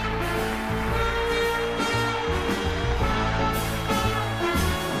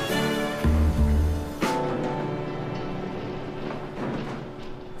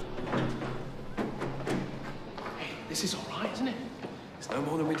 This is all right, isn't it? It's no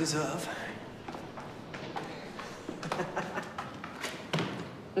more than we deserve.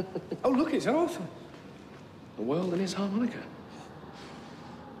 Oh, look, it's Arthur. The world and his harmonica.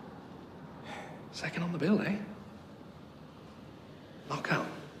 Second on the bill, eh? Knock out.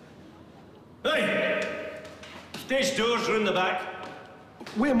 Hey! Stage doors are in the back.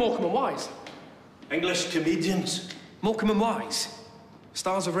 We're Morecambe and Wise. English comedians. Morecambe and Wise.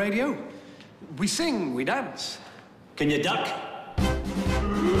 Stars of radio. We sing, we dance. Can you duck?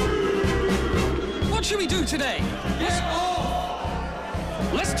 What should we do today?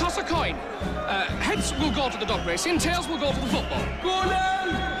 Let's toss a coin. Heads will go to the dog racing, tails will go to the football. Go now!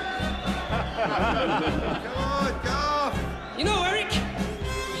 Come on, go! You know, Eric,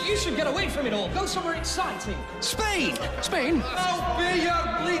 you should get away from it all. Go somewhere exciting. Spain! Spain? Don't be your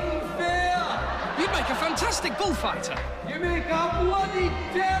bleeding fair! You'd make a fantastic bullfighter. You make a bloody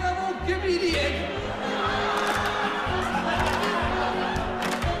terrible comedian.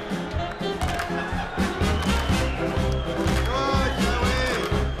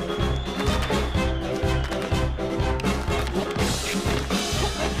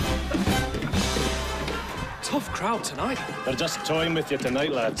 Tough crowd tonight. They're just toying with you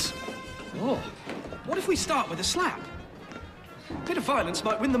tonight, lads. Oh. What if we start with a slap? A bit of violence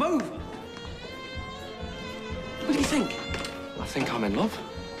might win them over. What do you think? I think I'm in love.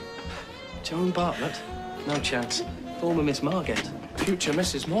 Joan Bartlett? No chance. Former Miss Margate. Future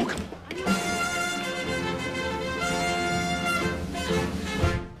Mrs. Morecambe.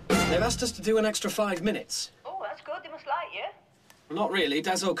 They've asked us to do an extra 5 minutes. Oh, that's good. They must like you. Well, not really.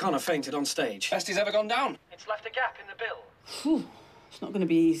 Des O'Connor fainted on stage. Best he's ever gone down. It's left a gap in the bill. Phew. It's not going to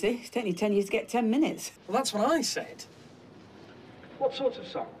be easy. It's taken you 10 years to get 10 minutes. Well, that's what I said. What sort of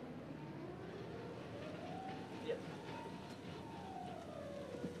song? Yeah.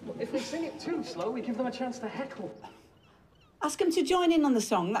 Well, if they sing it too slow, we give them a chance to heckle. Ask them to join in on the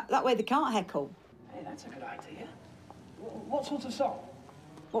song. That way they can't heckle. Hey, that's a good idea. What sort of song?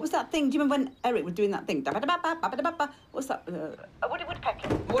 What was that thing? Do you remember when Eric was doing that thing? What's that? A Woody Woodpecker.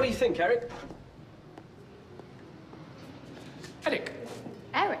 What do you think, Eric? Eric?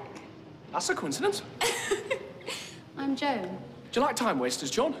 Eric? That's a coincidence. I'm Joan. Do you like time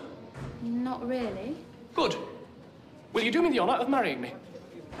wasters, John? Not really. Good. Will you do me the honour of marrying me?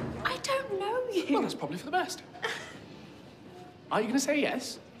 I don't know you. Well, that's probably for the best. Are you going to say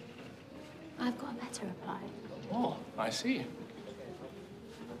yes? I've got a better reply. Oh, I see.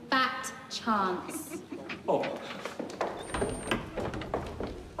 Fat chance. Oh.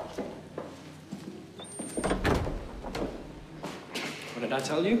 What did I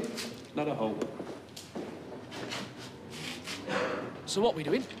tell you? Not a hole. So what are we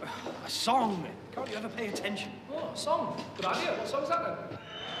doing? A song. Can't you ever pay attention? Oh, a song. Good idea. What song's that then?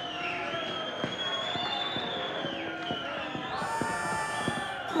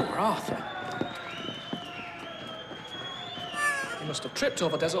 Poor Arthur. He must have tripped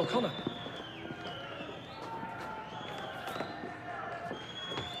over Des O'Connor.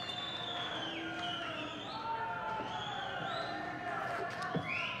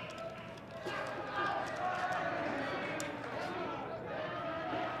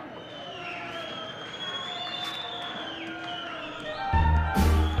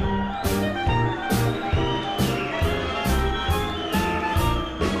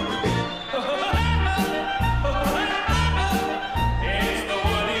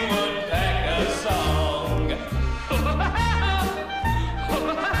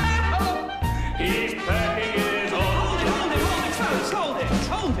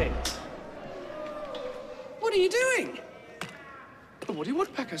 What are you doing? The Woody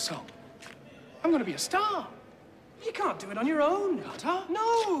Woodpecker song. I'm going to be a star. You can't do it on your own, Potter.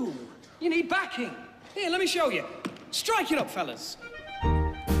 No. You need backing. Here, let me show you. Strike it up, fellas.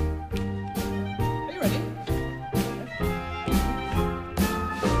 Are you ready?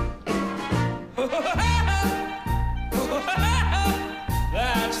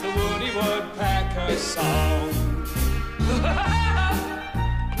 That's the Woody Woodpecker song.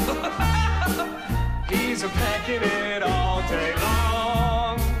 He's a-packing it all day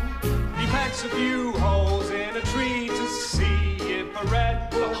long. He packs a few holes in a tree to see if a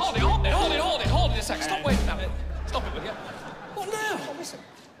red... Hold it a sec. Stop waiting a minute. Stop it, will you? What now? Oh, listen.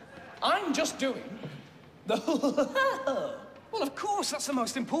 I'm just doing the... Well, of course, that's the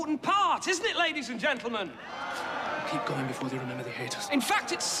most important part, isn't it, ladies and gentlemen? Keep going before they remember they hate us. In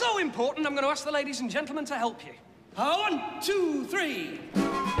fact, it's so important, I'm going to ask the ladies and gentlemen to help you. 1, 2, 3.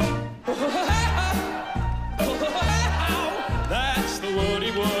 That's the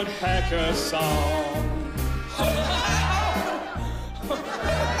Woody Woodpecker song.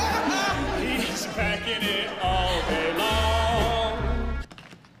 He's packing it all day long.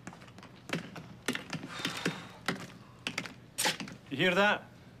 You hear that?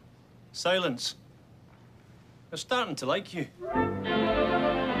 Silence. They're starting to like you.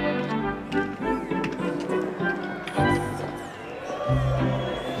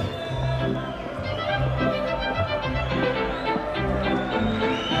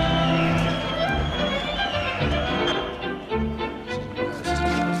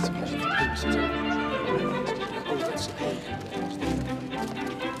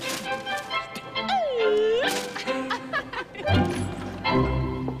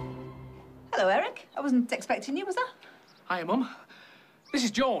 Hello, Eric. I wasn't expecting you, was I? Hiya, Mum. This is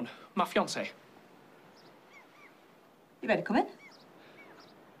Joan, my fiancée. You better come in.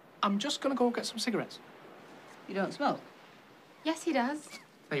 I'm just going to go get some cigarettes. You don't smoke? Yes, he does.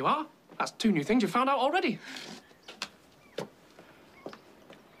 There you are. That's 2 new things you found out already.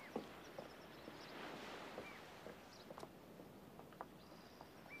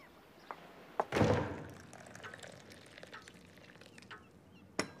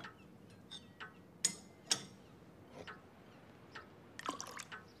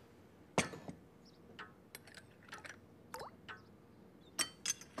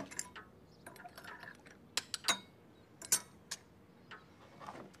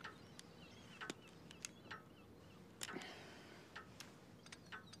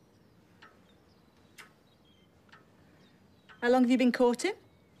 How long have you been courting?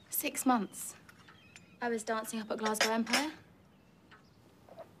 6 months. I was dancing up at Glasgow Empire.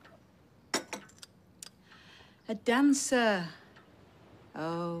 A dancer.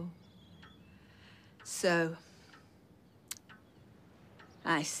 Oh. So.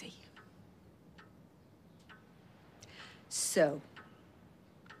 I see. So.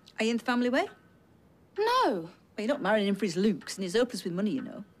 Are you in the family way? No. Well, you're not marrying him for his looks and his hopeless with money, you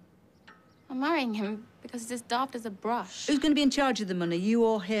know. I'm marrying him because he's as daft as a brush. Who's going to be in charge of the money, you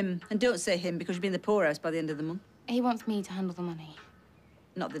or him? And don't say him, because you'll be in the poorhouse by the end of the month. He wants me to handle the money.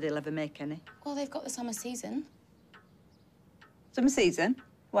 Not that he'll ever make any. Well, they've got the summer season. Summer season?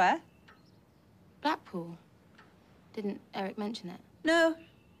 Where? Blackpool. Didn't Eric mention it? No.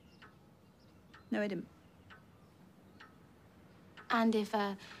 No, he didn't. And if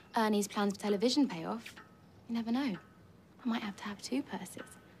Ernie's plans for television pay off, you never know. I might have to have 2 purses.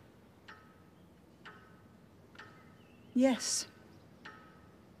 Yes.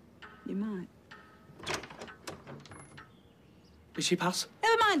 You might. Did she pass?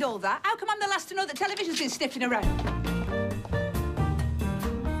 Never mind all that. How come I'm the last to know that television's been sniffing around?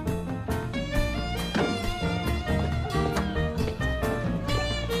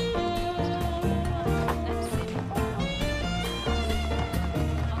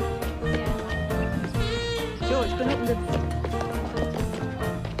 George, go and open the...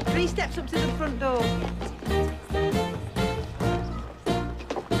 3 steps up to the front door.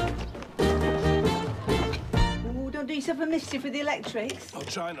 Don't do yourself a mischief with the electrics. I'll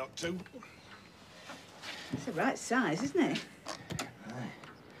try not to. It's the right size, isn't it?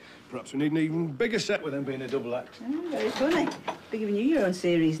 Perhaps we need an even bigger set with them being a double act. Oh, very funny. Be giving you your own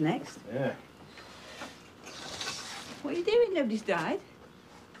series next. Yeah. What are you doing? Nobody's died.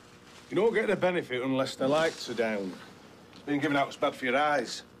 You don't get the benefit unless the lights are down. Being given out is bad for your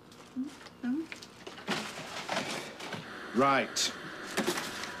eyes. Oh. Right.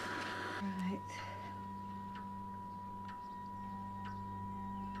 Right.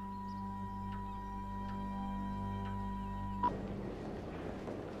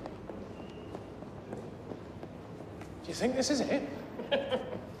 Do you think this is it?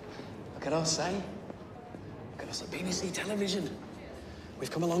 What can I say? Look at us at BBC Television.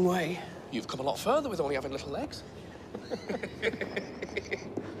 We've come a long way. You've come a lot further with only having little legs.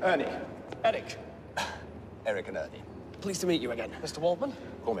 Ernie. Eric. Eric and Ernie. Pleased to meet you again. Mr. Waldman?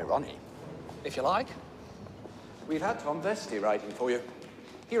 Call me Ronnie. If you like. We've had Tom Vesti writing for you.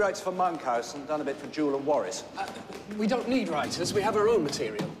 He writes for Monkhouse and done a bit for Jewel and Warris. We don't need writers. We have our own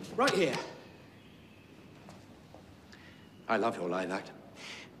material. Right here. I love your live act.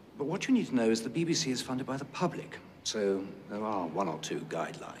 But what you need to know is the BBC is funded by the public. So there are 1 or 2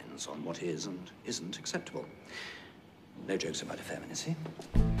 guidelines on what is and isn't acceptable. No jokes about effeminacy.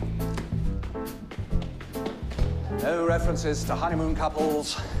 No references to honeymoon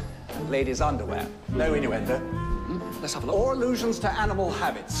couples and ladies' underwear. No innuendo. Let's have a look. Or allusions to animal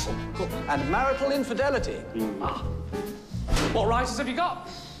habits. And marital infidelity. Ah. What writers have you got?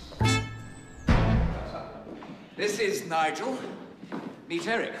 This is Nigel. Meet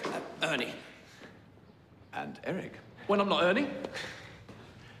Eric. Ernie. And Eric. When I'm not Ernie.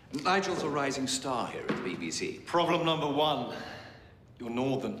 Nigel's a rising star here at the BBC. Problem number 1. You're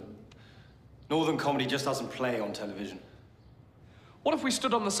Northern. Northern comedy just doesn't play on television. What if we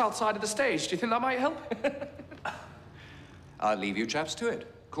stood on the south side of the stage? Do you think that might help? I'll leave you chaps to it.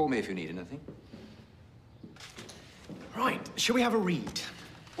 Call me if you need anything. Right, shall we have a read?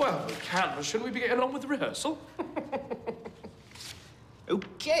 Well, we can, but shouldn't we be getting on with the rehearsal?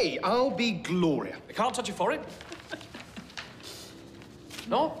 OK, I'll be Gloria. I can't touch you for it.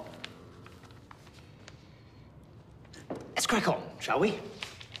 No? Let's crack on, shall we?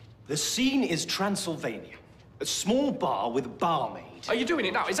 The scene is Transylvania. A small bar with a barmaid. Are you doing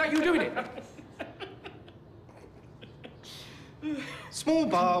it now? Is that you doing it? Small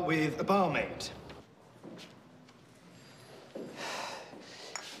bar with a barmaid.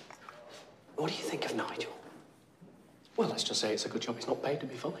 What do you think of Nigel? Well, let's just say it's a good job he's not paid to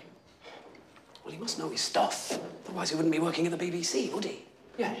be funny. Well, he must know his stuff. Otherwise, he wouldn't be working at the BBC, would he?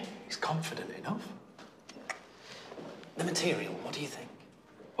 Yeah, he's confident enough. The material, what do you think?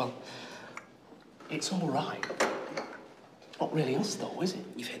 Well, it's all right. Not really us, though, is it?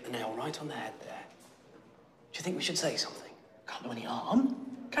 You've hit the nail right on the head there. Do you think we should say something? Can't do any harm,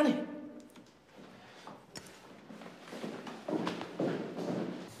 can it?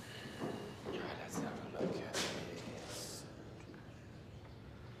 Let's have a look at this.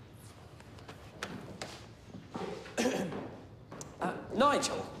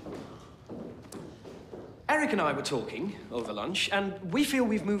 Nigel. Eric and I were talking over lunch, and we feel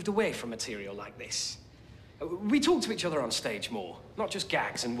we've moved away from material like this. We talk to each other on stage more, not just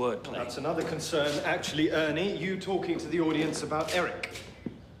gags and wordplay. That's another concern, actually, Ernie. You talking to the audience about Eric.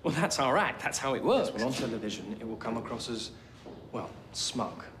 Well, that's our act. That's how it works. Well, on television, it will come across as, well,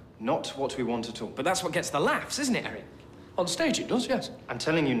 smug. Not what we want at all. But that's what gets the laughs, isn't it, Eric? On stage it does, yes. I'm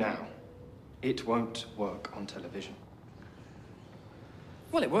telling you now, it won't work on television.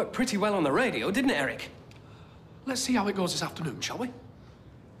 Well, it worked pretty well on the radio, didn't it, Eric? Let's see how it goes this afternoon, shall we?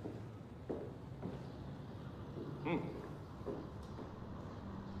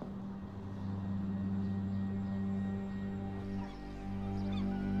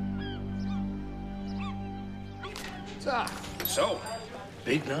 So,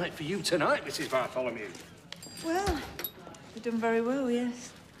 big night for you tonight, Mrs. Bartholomew. Well, you've done very well,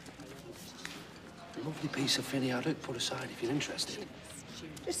 yes. A lovely piece of finny haddock put aside if you're interested.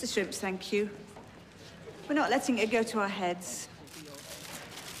 Just the shrimps, thank you. We're not letting it go to our heads.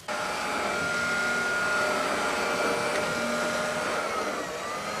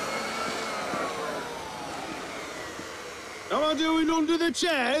 Am I doing under the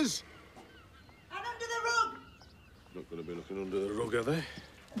chairs? And under the rug! Not going to be looking under the rug, are they?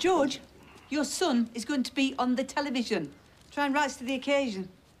 George, your son is going to be on the television. Try and rise to the occasion.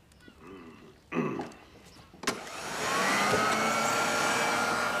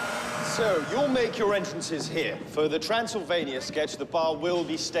 So, you'll make your entrances here. For the Transylvania sketch, the bar will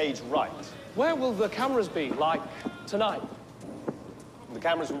be staged right. Where will the cameras be, like tonight? The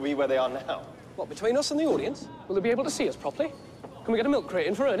cameras will be where they are now. What, between us and the audience? Will they be able to see us properly? Can we get a milk crate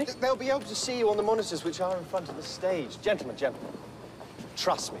in for Ernie? They'll be able to see you on the monitors which are in front of the stage. Gentlemen,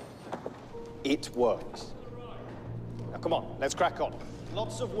 trust me, it works. Now, come on, let's crack on.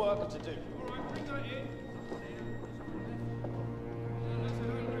 Lots of work to do.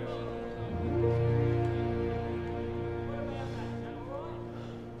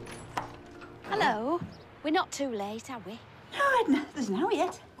 Hello. We're not too late, are we? No, Edna, there's no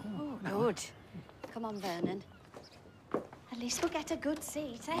yet. Oh, good. Come on, Vernon. At least we'll get a good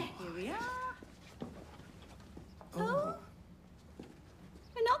seat, eh? Here we are. Oh.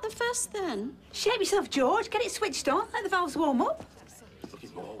 We're not the first, then. Shape yourself, George. Get it switched on. Let the valves warm up. Looking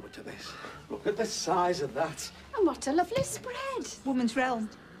forward to this. Look at the size of that. And what a lovely spread. Woman's realm.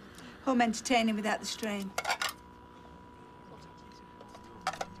 Home entertaining without the strain.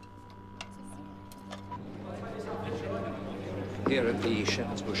 Here at the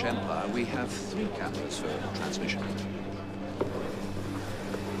Shepherd's Bush Empire, we have 3 cameras for transmission.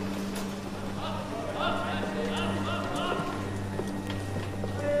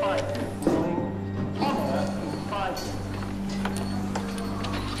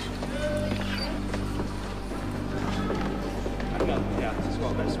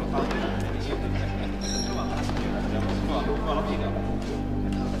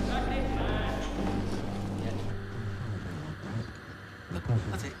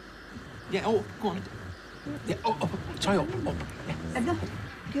 That's it. Yeah, oh, go on. Yeah, oh, try up. Yeah. Edna,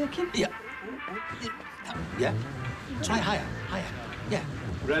 gherkin? Yeah. Yeah. Try higher. Yeah.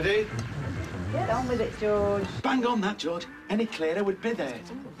 Ready? Get on with it, George. Bang on that, George. Any clearer would be there.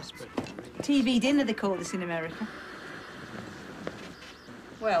 TV dinner, they call this in America.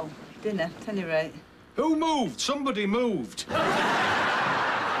 Well, dinner, at any rate. Who moved? Somebody moved.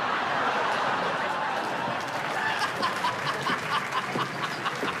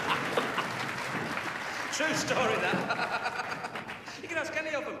 True story, that. You can ask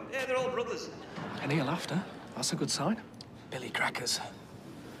any of them. Yeah, they're all brothers. Any laughter? That's a good sign. Billy Crackers.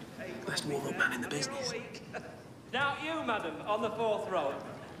 Best warm-up man in the business. Now, you, madam, on the 4th row.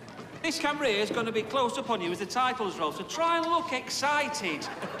 This camera here is going to be close up on you as the titles roll, so try and look excited.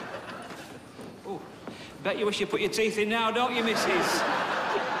 Oh, bet you wish you put your teeth in now, don't you, missus?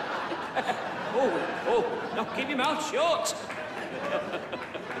 Now keep your mouth shut.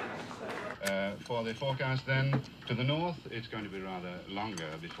 For the forecast then, to the north, it's going to be rather longer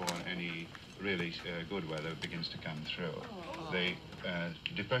before any really good weather begins to come through. The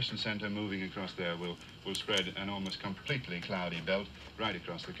depression center moving across there will spread an almost completely cloudy belt right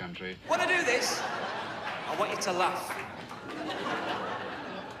across the country. Want to do this? I want you to laugh.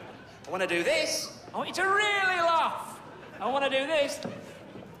 I want to do this. I want you to really laugh. I want to do this.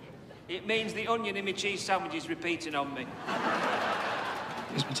 It means the onion in my cheese sandwich is repeating on me.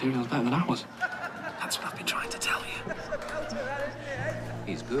 His material's better than ours. That's what I've been trying to tell you.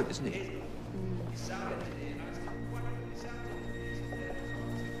 He's good, isn't he?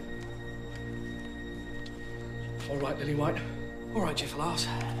 All right, Lily White. All right, Jiffle Arse.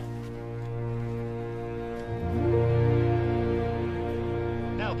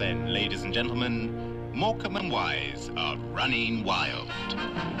 Now then, ladies and gentlemen, Morecambe and Wise are running wild.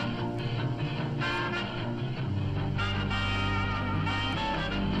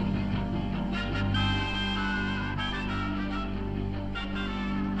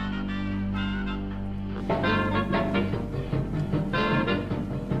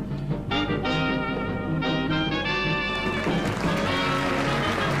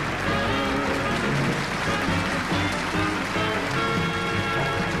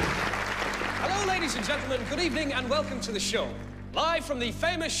 gentlemen, good evening and welcome to the show. Live from the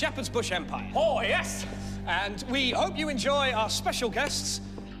famous Shepherd's Bush Empire. Oh, yes. And we hope you enjoy our special guests,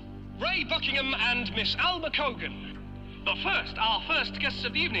 Ray Buckingham and Miss Alma Cogan. But first, our first guests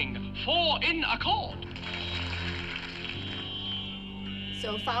of the evening, 4 in accord.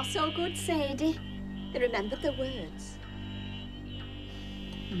 So far, so good, Sadie. They remembered the words.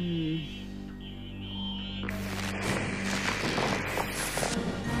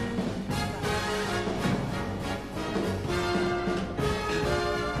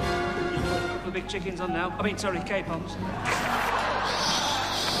 The big chickens on now. I mean, sorry, capons.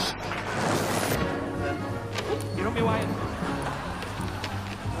 You're up me way.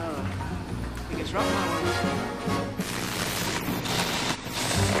 Oh, I think it's right now.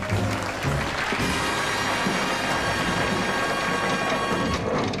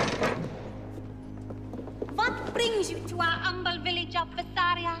 What brings you to our humble village of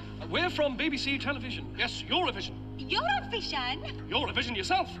Visaria? We're from BBC Television. Yes, Eurovision. Eurovision? Eurovision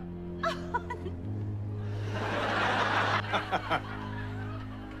yourself.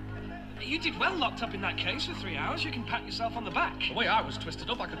 You did well locked up in that case for 3 hours. You can pat yourself on the back. The way I was twisted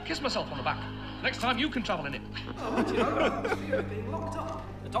up, I could kiss myself on the back. Next time you can travel in it. Oh, what do you know? The fear of being locked up.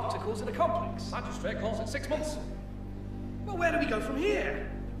 The doctor calls it a complex. Magistrate calls it 6 months. Well, where do we go from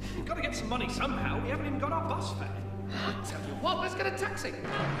here? We've got to get some money somehow. We haven't even got our bus fare. I tell you what, let's get a taxi.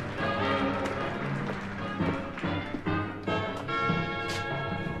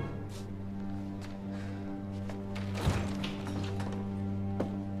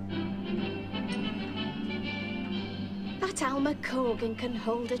 That Alma Cogan can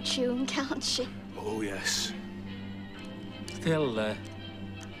hold a tune, can't she? Oh, yes. Still,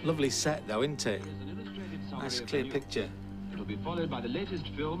 lovely set, though, isn't it? Nice, clear picture. It'll be followed by the latest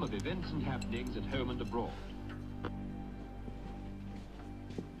film of events and happenings at home and abroad.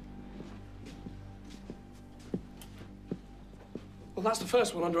 Well, that's the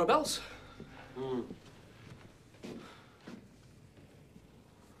first one under our belts.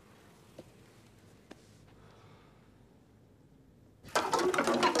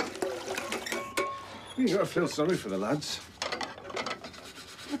 You've got to feel sorry for the lads.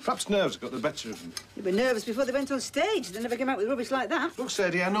 Perhaps nerves got the better of them. You were nervous before they went on stage. They never came out with rubbish like that. Look,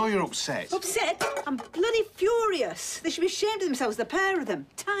 Sadie, I know you're upset. Upset? I'm bloody furious. They should be ashamed of themselves, the pair of them.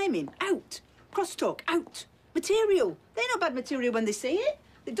 Timing, out. Crosstalk, out. Material. They're not bad material when they see it.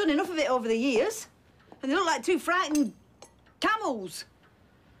 They've done enough of it over the years. And they look like two frightened camels.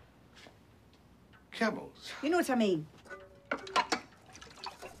 Camels? You know what I mean.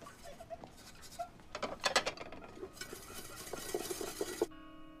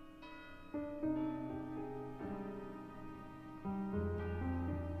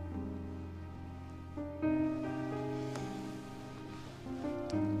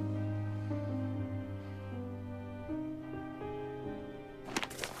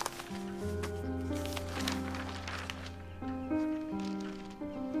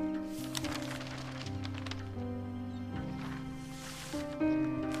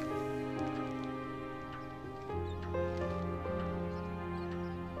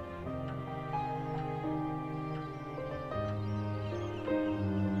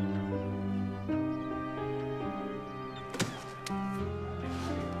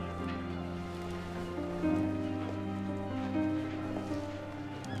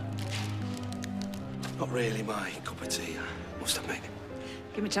 Not really my cup of tea, I must admit.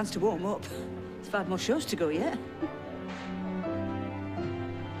 Give him a chance to warm up. There's 5 more shows to go yet.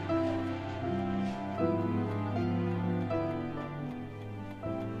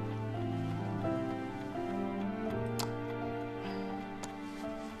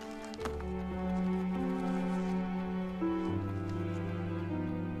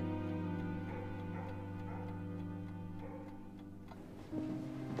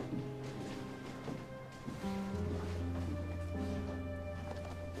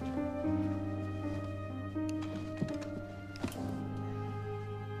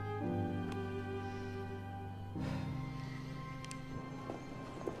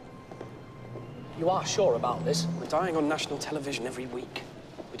 You are sure about this? We're dying on national television every week.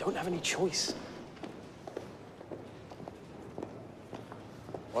 We don't have any choice.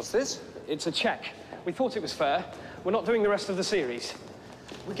 What's this? It's a cheque. We thought it was fair. We're not doing the rest of the series.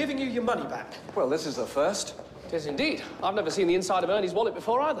 We're giving you your money back. Well, this is the first. It is indeed. I've never seen the inside of Ernie's wallet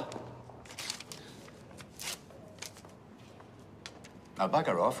before either. Now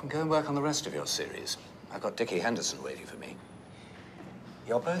bugger off and go and work on the rest of your series. I've got Dickie Henderson waiting for me.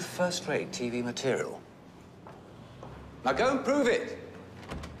 You're both first-rate TV material. Now go and prove it!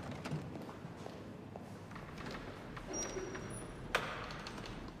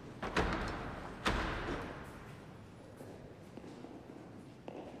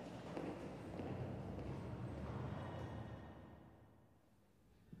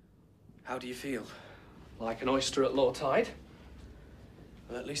 How do you feel? Like an oyster at low tide?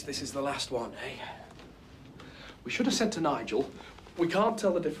 Well, at least this is the last one, eh? We should have said to Nigel, we can't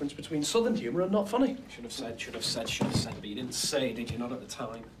tell the difference between southern humour and not funny. Should have said, but you didn't say, did you, not at the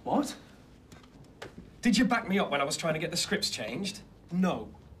time? What? Did you back me up when I was trying to get the scripts changed? No.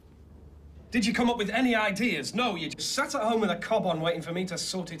 Did you come up with any ideas? No, you just sat at home with a cob on waiting for me to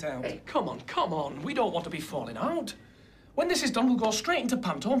sort it out. Hey, come on. We don't want to be falling out. When this is done, we'll go straight into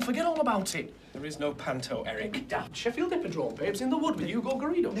panto and forget all about it. There is no panto, Eric. Damn, Sheffield Hippodrome babes in the wood with Hugo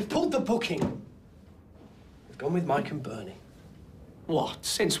Garrido. They've pulled the booking. They've gone with Mike and Bernie. What?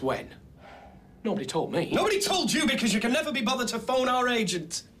 Since when? Nobody told me. Nobody told you because you can never be bothered to phone our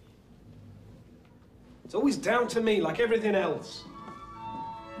agent. It's always down to me, like everything else.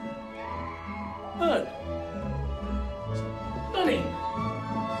 Ern. Ernie.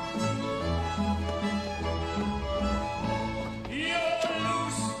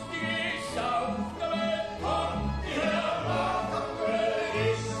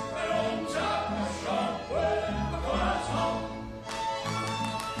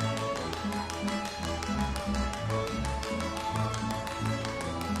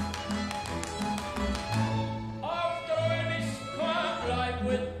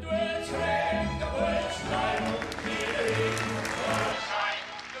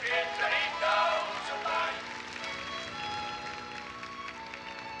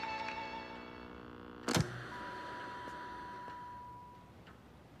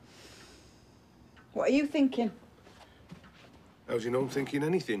 What are you thinking? How's you know I'm thinking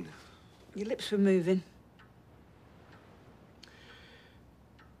anything? Your lips were moving.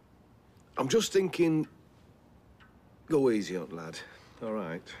 I'm just thinking... Go easy on lad, all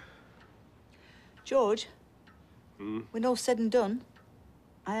right? George, when all's said and done,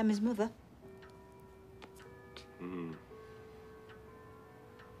 I am his mother.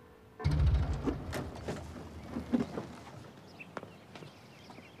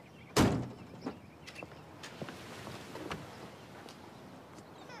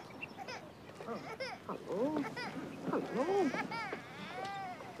 Hello. Hello.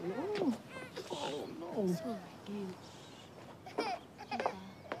 Hello. Oh, no.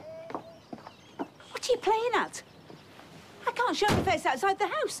 What are you playing at? I can't show my face outside the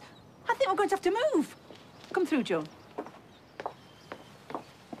house. I think we're going to have to move. Come through, Joan.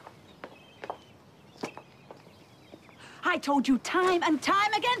 I told you time and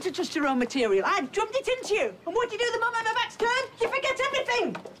time again to trust your own material. I've drummed it into you. And what do you do the moment my back's turned? You forget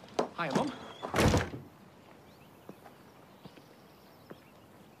everything. Hiya, Mum.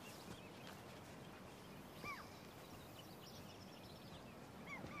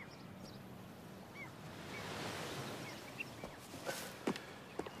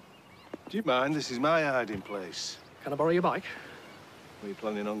 Do you mind? This is my hiding place. Can I borrow your bike? Where are you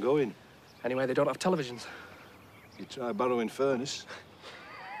planning on going? Anyway, they don't have televisions. You try borrowing furnace.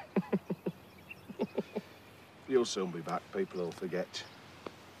 You'll soon be back. People will forget.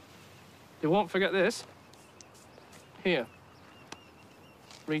 You won't forget this. Here.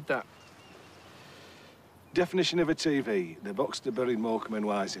 Read that. Definition of a TV. The Boxster buried Morecambe and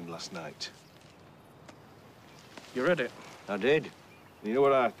Wising last night. You read it? I did. You know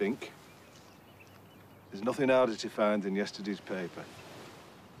what I think? There's nothing harder to find than yesterday's paper.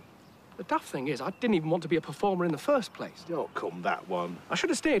 The daft thing is, I didn't even want to be a performer in the first place. Don't come that one. I should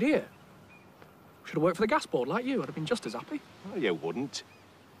have stayed here. Should have worked for the gas board like you. I'd have been just as happy. Oh, you wouldn't.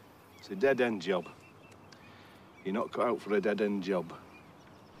 It's a dead-end job. You're not cut out for a dead-end job.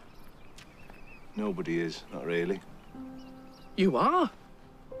 Nobody is, not really. You are.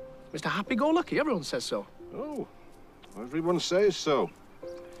 Mr. Happy-go-lucky, everyone says so. Oh, everyone says so.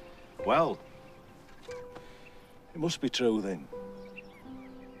 Well, it must be true then.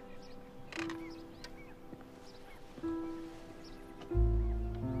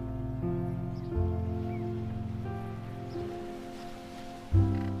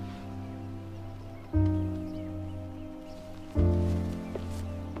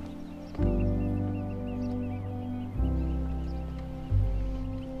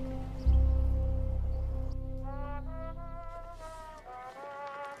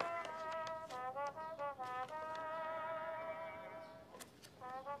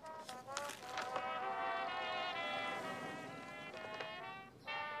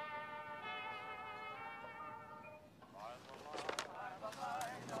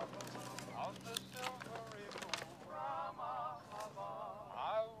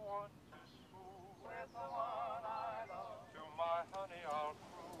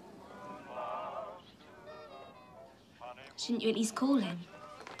 Shouldn't you at least call him?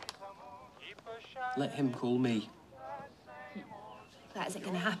 Let him call me. That isn't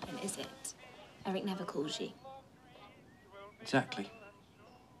going to happen, is it? Eric never calls you. Exactly.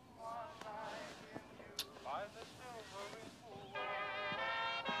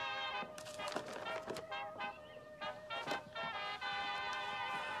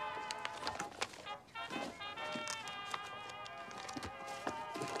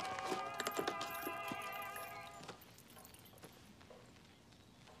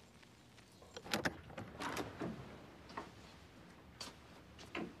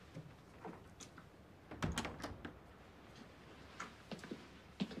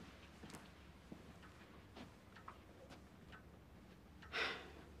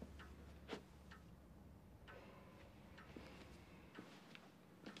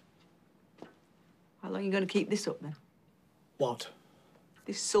 How long are you going to keep this up, then? What?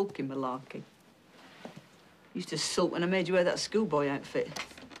 This sulking malarkey. You used to sulk when I made you wear that schoolboy outfit.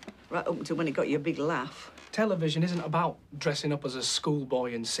 Right up until when it got you a big laugh. Television isn't about dressing up as a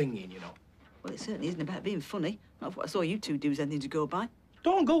schoolboy and singing, you know. Well, it certainly isn't about being funny. Not if what I saw you two do is anything to go by.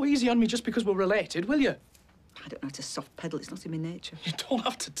 Don't go easy on me just because we're related, will you? I don't know how to soft pedal. It's not in my nature. You don't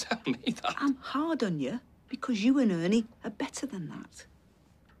have to tell me that. I'm hard on you because you and Ernie are better than that.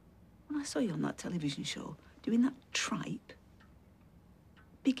 When I saw you on that television show doing that tripe,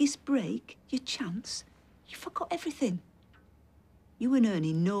 biggest break, your chance, you forgot everything. You and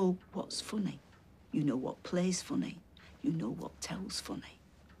Ernie know what's funny. You know what plays funny. You know what tells funny.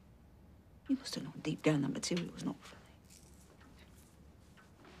 You must have known deep down that material was not funny.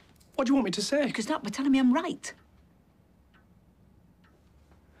 What do you want me to say? You can start by telling me I'm right.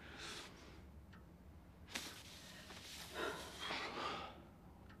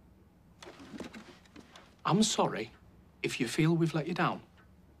 I'm sorry if you feel we've let you down.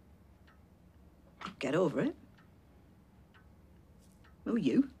 Get over it. Who are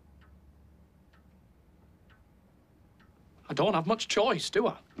you? I don't have much choice, do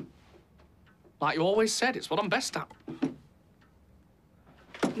I? Like you always said, it's what I'm best at. You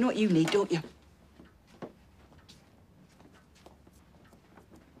know what you need, don't you?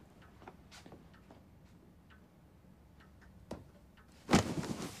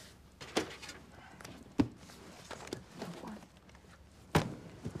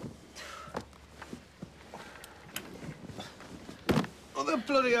 What the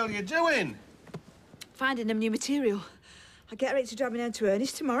bloody hell are you doing? Finding them new material. I'll get ready to drive me down to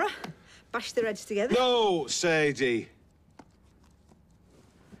Ernie's tomorrow. Bash their heads together. No, Sadie.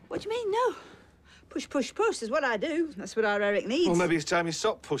 What do you mean, no? Push, push, push is what I do. That's what our Eric needs. Well, maybe it's time you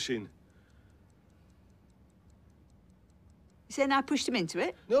stopped pushing. You saying I pushed him into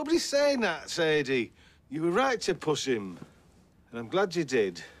it? Nobody's saying that, Sadie. You were right to push him. And I'm glad you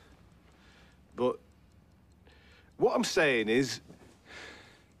did. But what I'm saying is,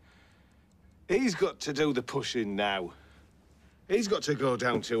 he's got to do the pushing now. He's got to go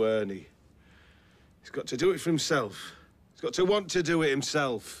down to Ernie. He's got to do it for himself. He's got to want to do it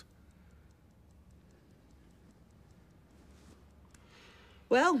himself.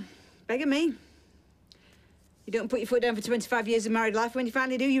 Well, beggar me. You don't put your foot down for 25 years of married life. When you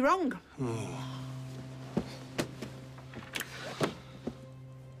finally do, you're wrong.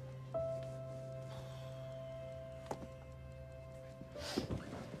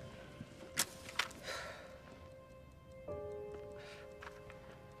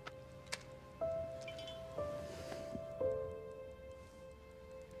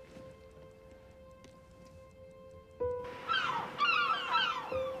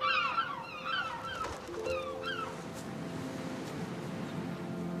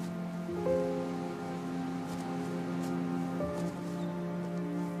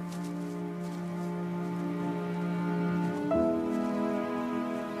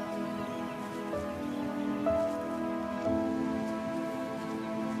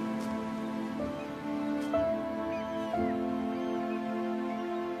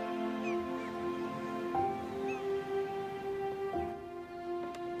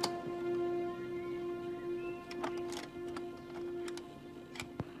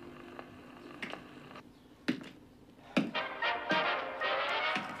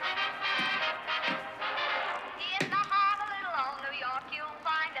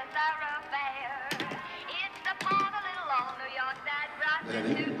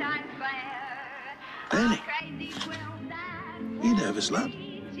 Ernie, you nervous, lad?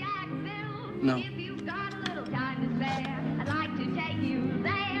 No. I'd like to take you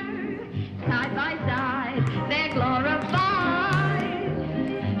there, side by side, they're glorified,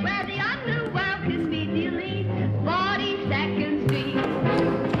 where the underworld can meet the elite, 42nd Street.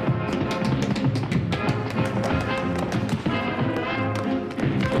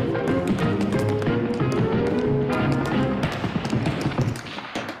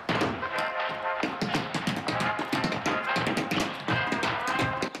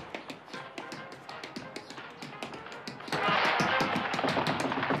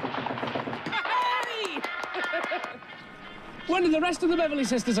 When did the rest of the Beverley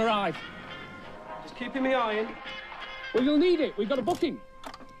sisters arrive? Just keeping me eye in. Well, you'll need it. We've got a booking.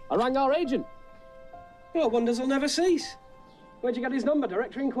 I rang our agent. Well, wonders will never cease. Where'd you get his number?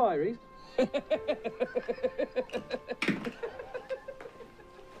 Directory inquiries?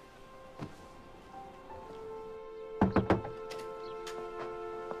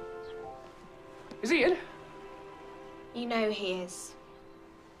 Is he in? You know he is.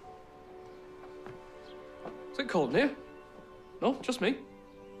 Is it cold in here? No, just me.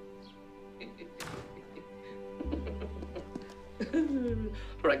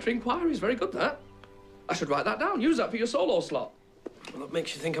 Directory inquiries, very good, that. I should write that down. Use that for your solo slot. Well, what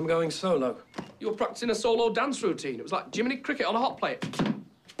makes you think I'm going solo? You were practicing a solo dance routine. It was like Jiminy Cricket on a hot plate.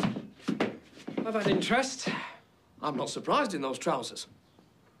 I've had interest. I'm not surprised in those trousers.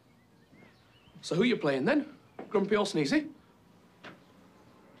 So who you playing then? Grumpy or Sneezy?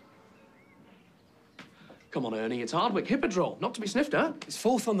 Come on, Ernie, it's Hardwick Hippodrome, not to be sniffed at. It's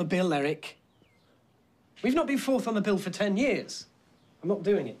fourth on the bill, Eric. We've not been fourth on the bill for 10 years. I'm not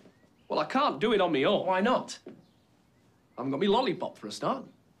doing it. Well, I can't do it on my own. Why not? I haven't got me lollipop for a start.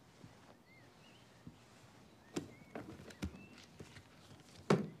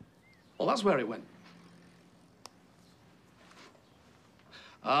 Well, that's where it went.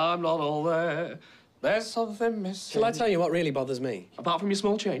 I'm not all there. There's something missing. Shall I tell you what really bothers me? Apart from your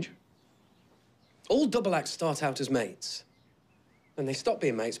small change? All double acts start out as mates. And they stop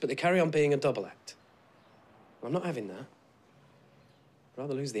being mates, but they carry on being a double act. I'm not having that. I'd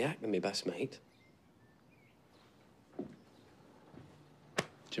rather lose the act than my best mate. Do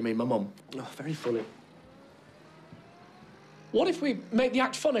you mean my mum? Oh, very funny. What if we make the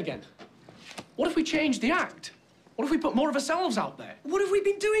act fun again? What if we change the act? What if we put more of ourselves out there? What have we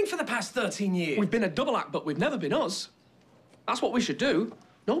been doing for the past 13 years? We've been a double act, but we've never been us. That's what we should do.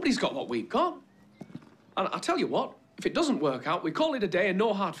 Nobody's got what we've got. And I tell you what, if it doesn't work out, we call it a day and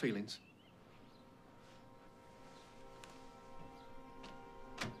no hard feelings.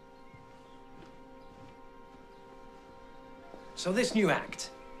 So this new act,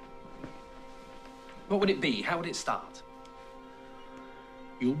 what would it be? How would it start?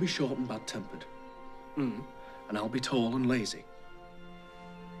 You'll be short and bad-tempered. And I'll be tall and lazy.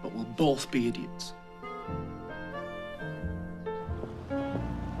 But we'll both be idiots.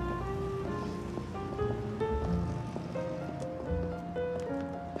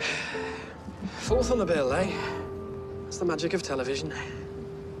 Fourth on the bill, eh? That's the magic of television.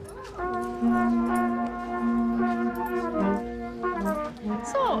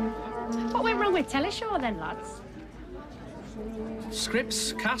 So, what went wrong with Teleshow then, lads?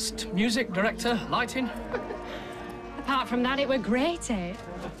 Scripts, cast, music, director, lighting. Apart from that, it were great, eh?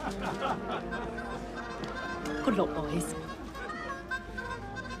 Good luck, boys.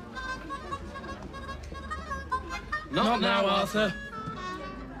 Not now, Arthur.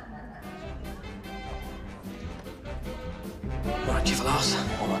 All right, Chivalas.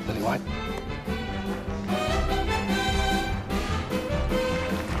 All right, Lily White.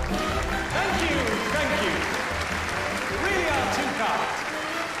 Thank you. You really are too kind.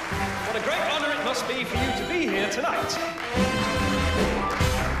 What a great honor it must be for you to be here tonight.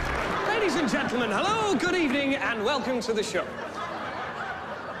 Ladies and gentlemen, hello, good evening, and welcome to the show.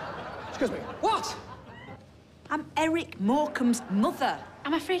 Excuse me, what? I'm Eric Morecambe's mother.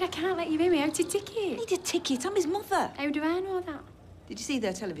 I'm afraid I can't let you in without a ticket. I need a ticket. I'm his mother. How do I know that? Did you see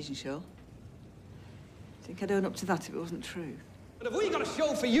their television show? Think I'd own up to that if it wasn't true. But have we got a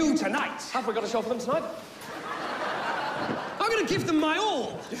show for you tonight? Have we got a show for them tonight? I'm going to give them my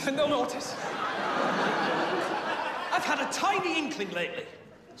all. No notice. I've had a tiny inkling lately.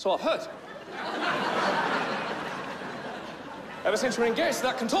 So I've heard. Ever since you were engaged to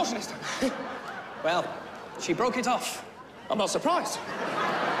that contortionist. Well, she broke it off. I'm not surprised.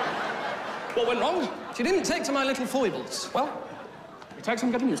 What went wrong? She didn't take to my little foibles. Well, it takes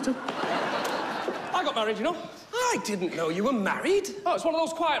some getting used to. I got married, you know. I didn't know you were married. Oh, it's one of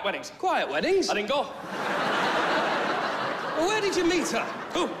those quiet weddings. Quiet weddings? I didn't go. Well, where did you meet her?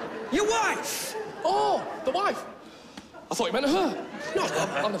 Who? Your wife. Oh, the wife. I thought you meant her. Not her.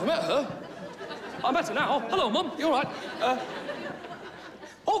 I've never met her. I met her now. Hello, Mum. You all right?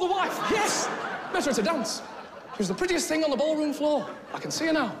 Oh, the wife. Yes. Met her at a dance. She was the prettiest thing on the ballroom floor. I can see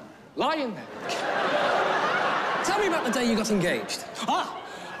her now, lying there. Tell me about the day you got engaged. Ah,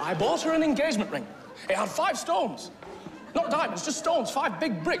 I bought her an engagement ring. It had 5 stones. Not diamonds, just stones, 5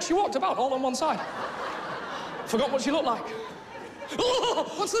 big bricks. She walked about all on one side. Forgot what she looked like. Oh,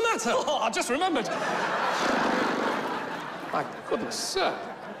 what's the matter? Oh, I just remembered. My goodness, sir.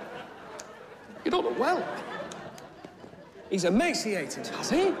 You don't look well. He's emaciated. Has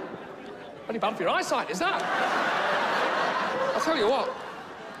he? Very bad for your eyesight, is that? I'll tell you what.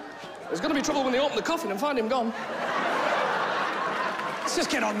 There's going to be trouble when they open the coffin and find him gone. Let's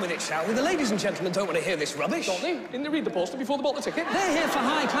just get on with it, shall we? The ladies and gentlemen don't want to hear this rubbish. Don't they? Didn't they read the poster before they bought the ticket? They're here for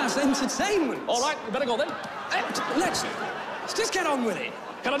high-class entertainment. All right, you better go then. Let's just get on with it.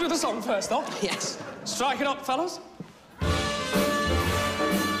 Can I do the song first, though? Yes. Strike it up, fellas.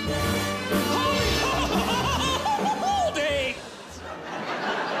 Hold it!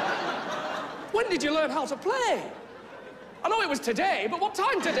 When did you learn how to play? I know it was today, but what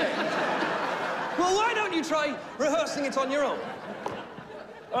time today? Well, why don't you try rehearsing it on your own?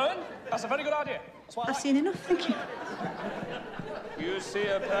 Ern, that's a very good idea. That's what I I've like. seen enough, thank you. You see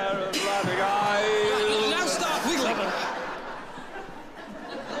a pair of laughing eyes. Now start wiggling.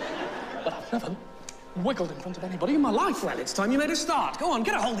 But I've never wiggled in front of anybody in my life. Well, it's time you made a start. Go on,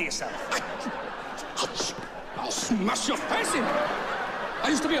 get a hold of yourself. I'll smash your face in. I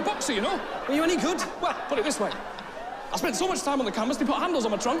used to be a boxer, you know. Were you any good? Well, put it this way. I spent so much time on the canvas, they put handles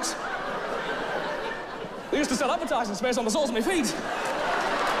on my trunks. They used to sell advertising space on the soles of my feet.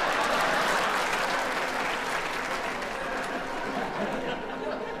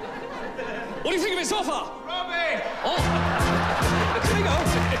 What do you think of it so far? Robbie! Oh! Here we go.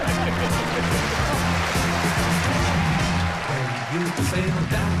 When you feel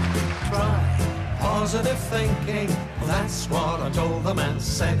down, try positive thinking. That's what I told them and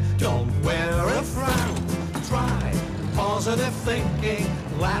said. Don't wear a frown, try positive thinking.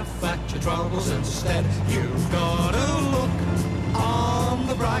 Laugh at your troubles instead. You've got to look on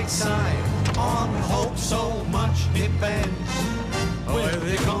the bright side. On hope so much depends. With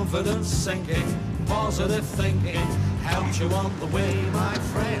your confidence sinking, positive thinking helps you on the way, my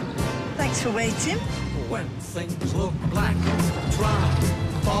friend. Thanks for waiting. When things look black, try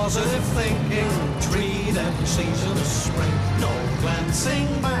positive thinking. Treat every season as spring. No glancing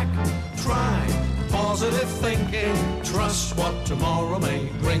back. Try positive thinking. Trust what tomorrow may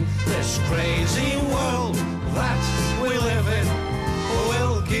bring. This crazy world that we live in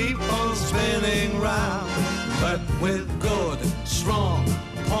will keep on spinning round. But with good, strong,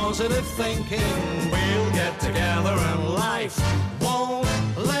 positive thinking, we'll get together and life won't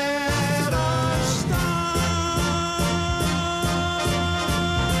let us down.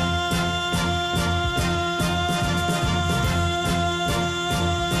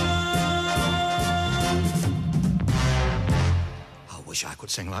 I wish I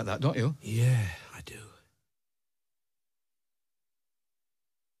could sing like that, don't you? Yeah.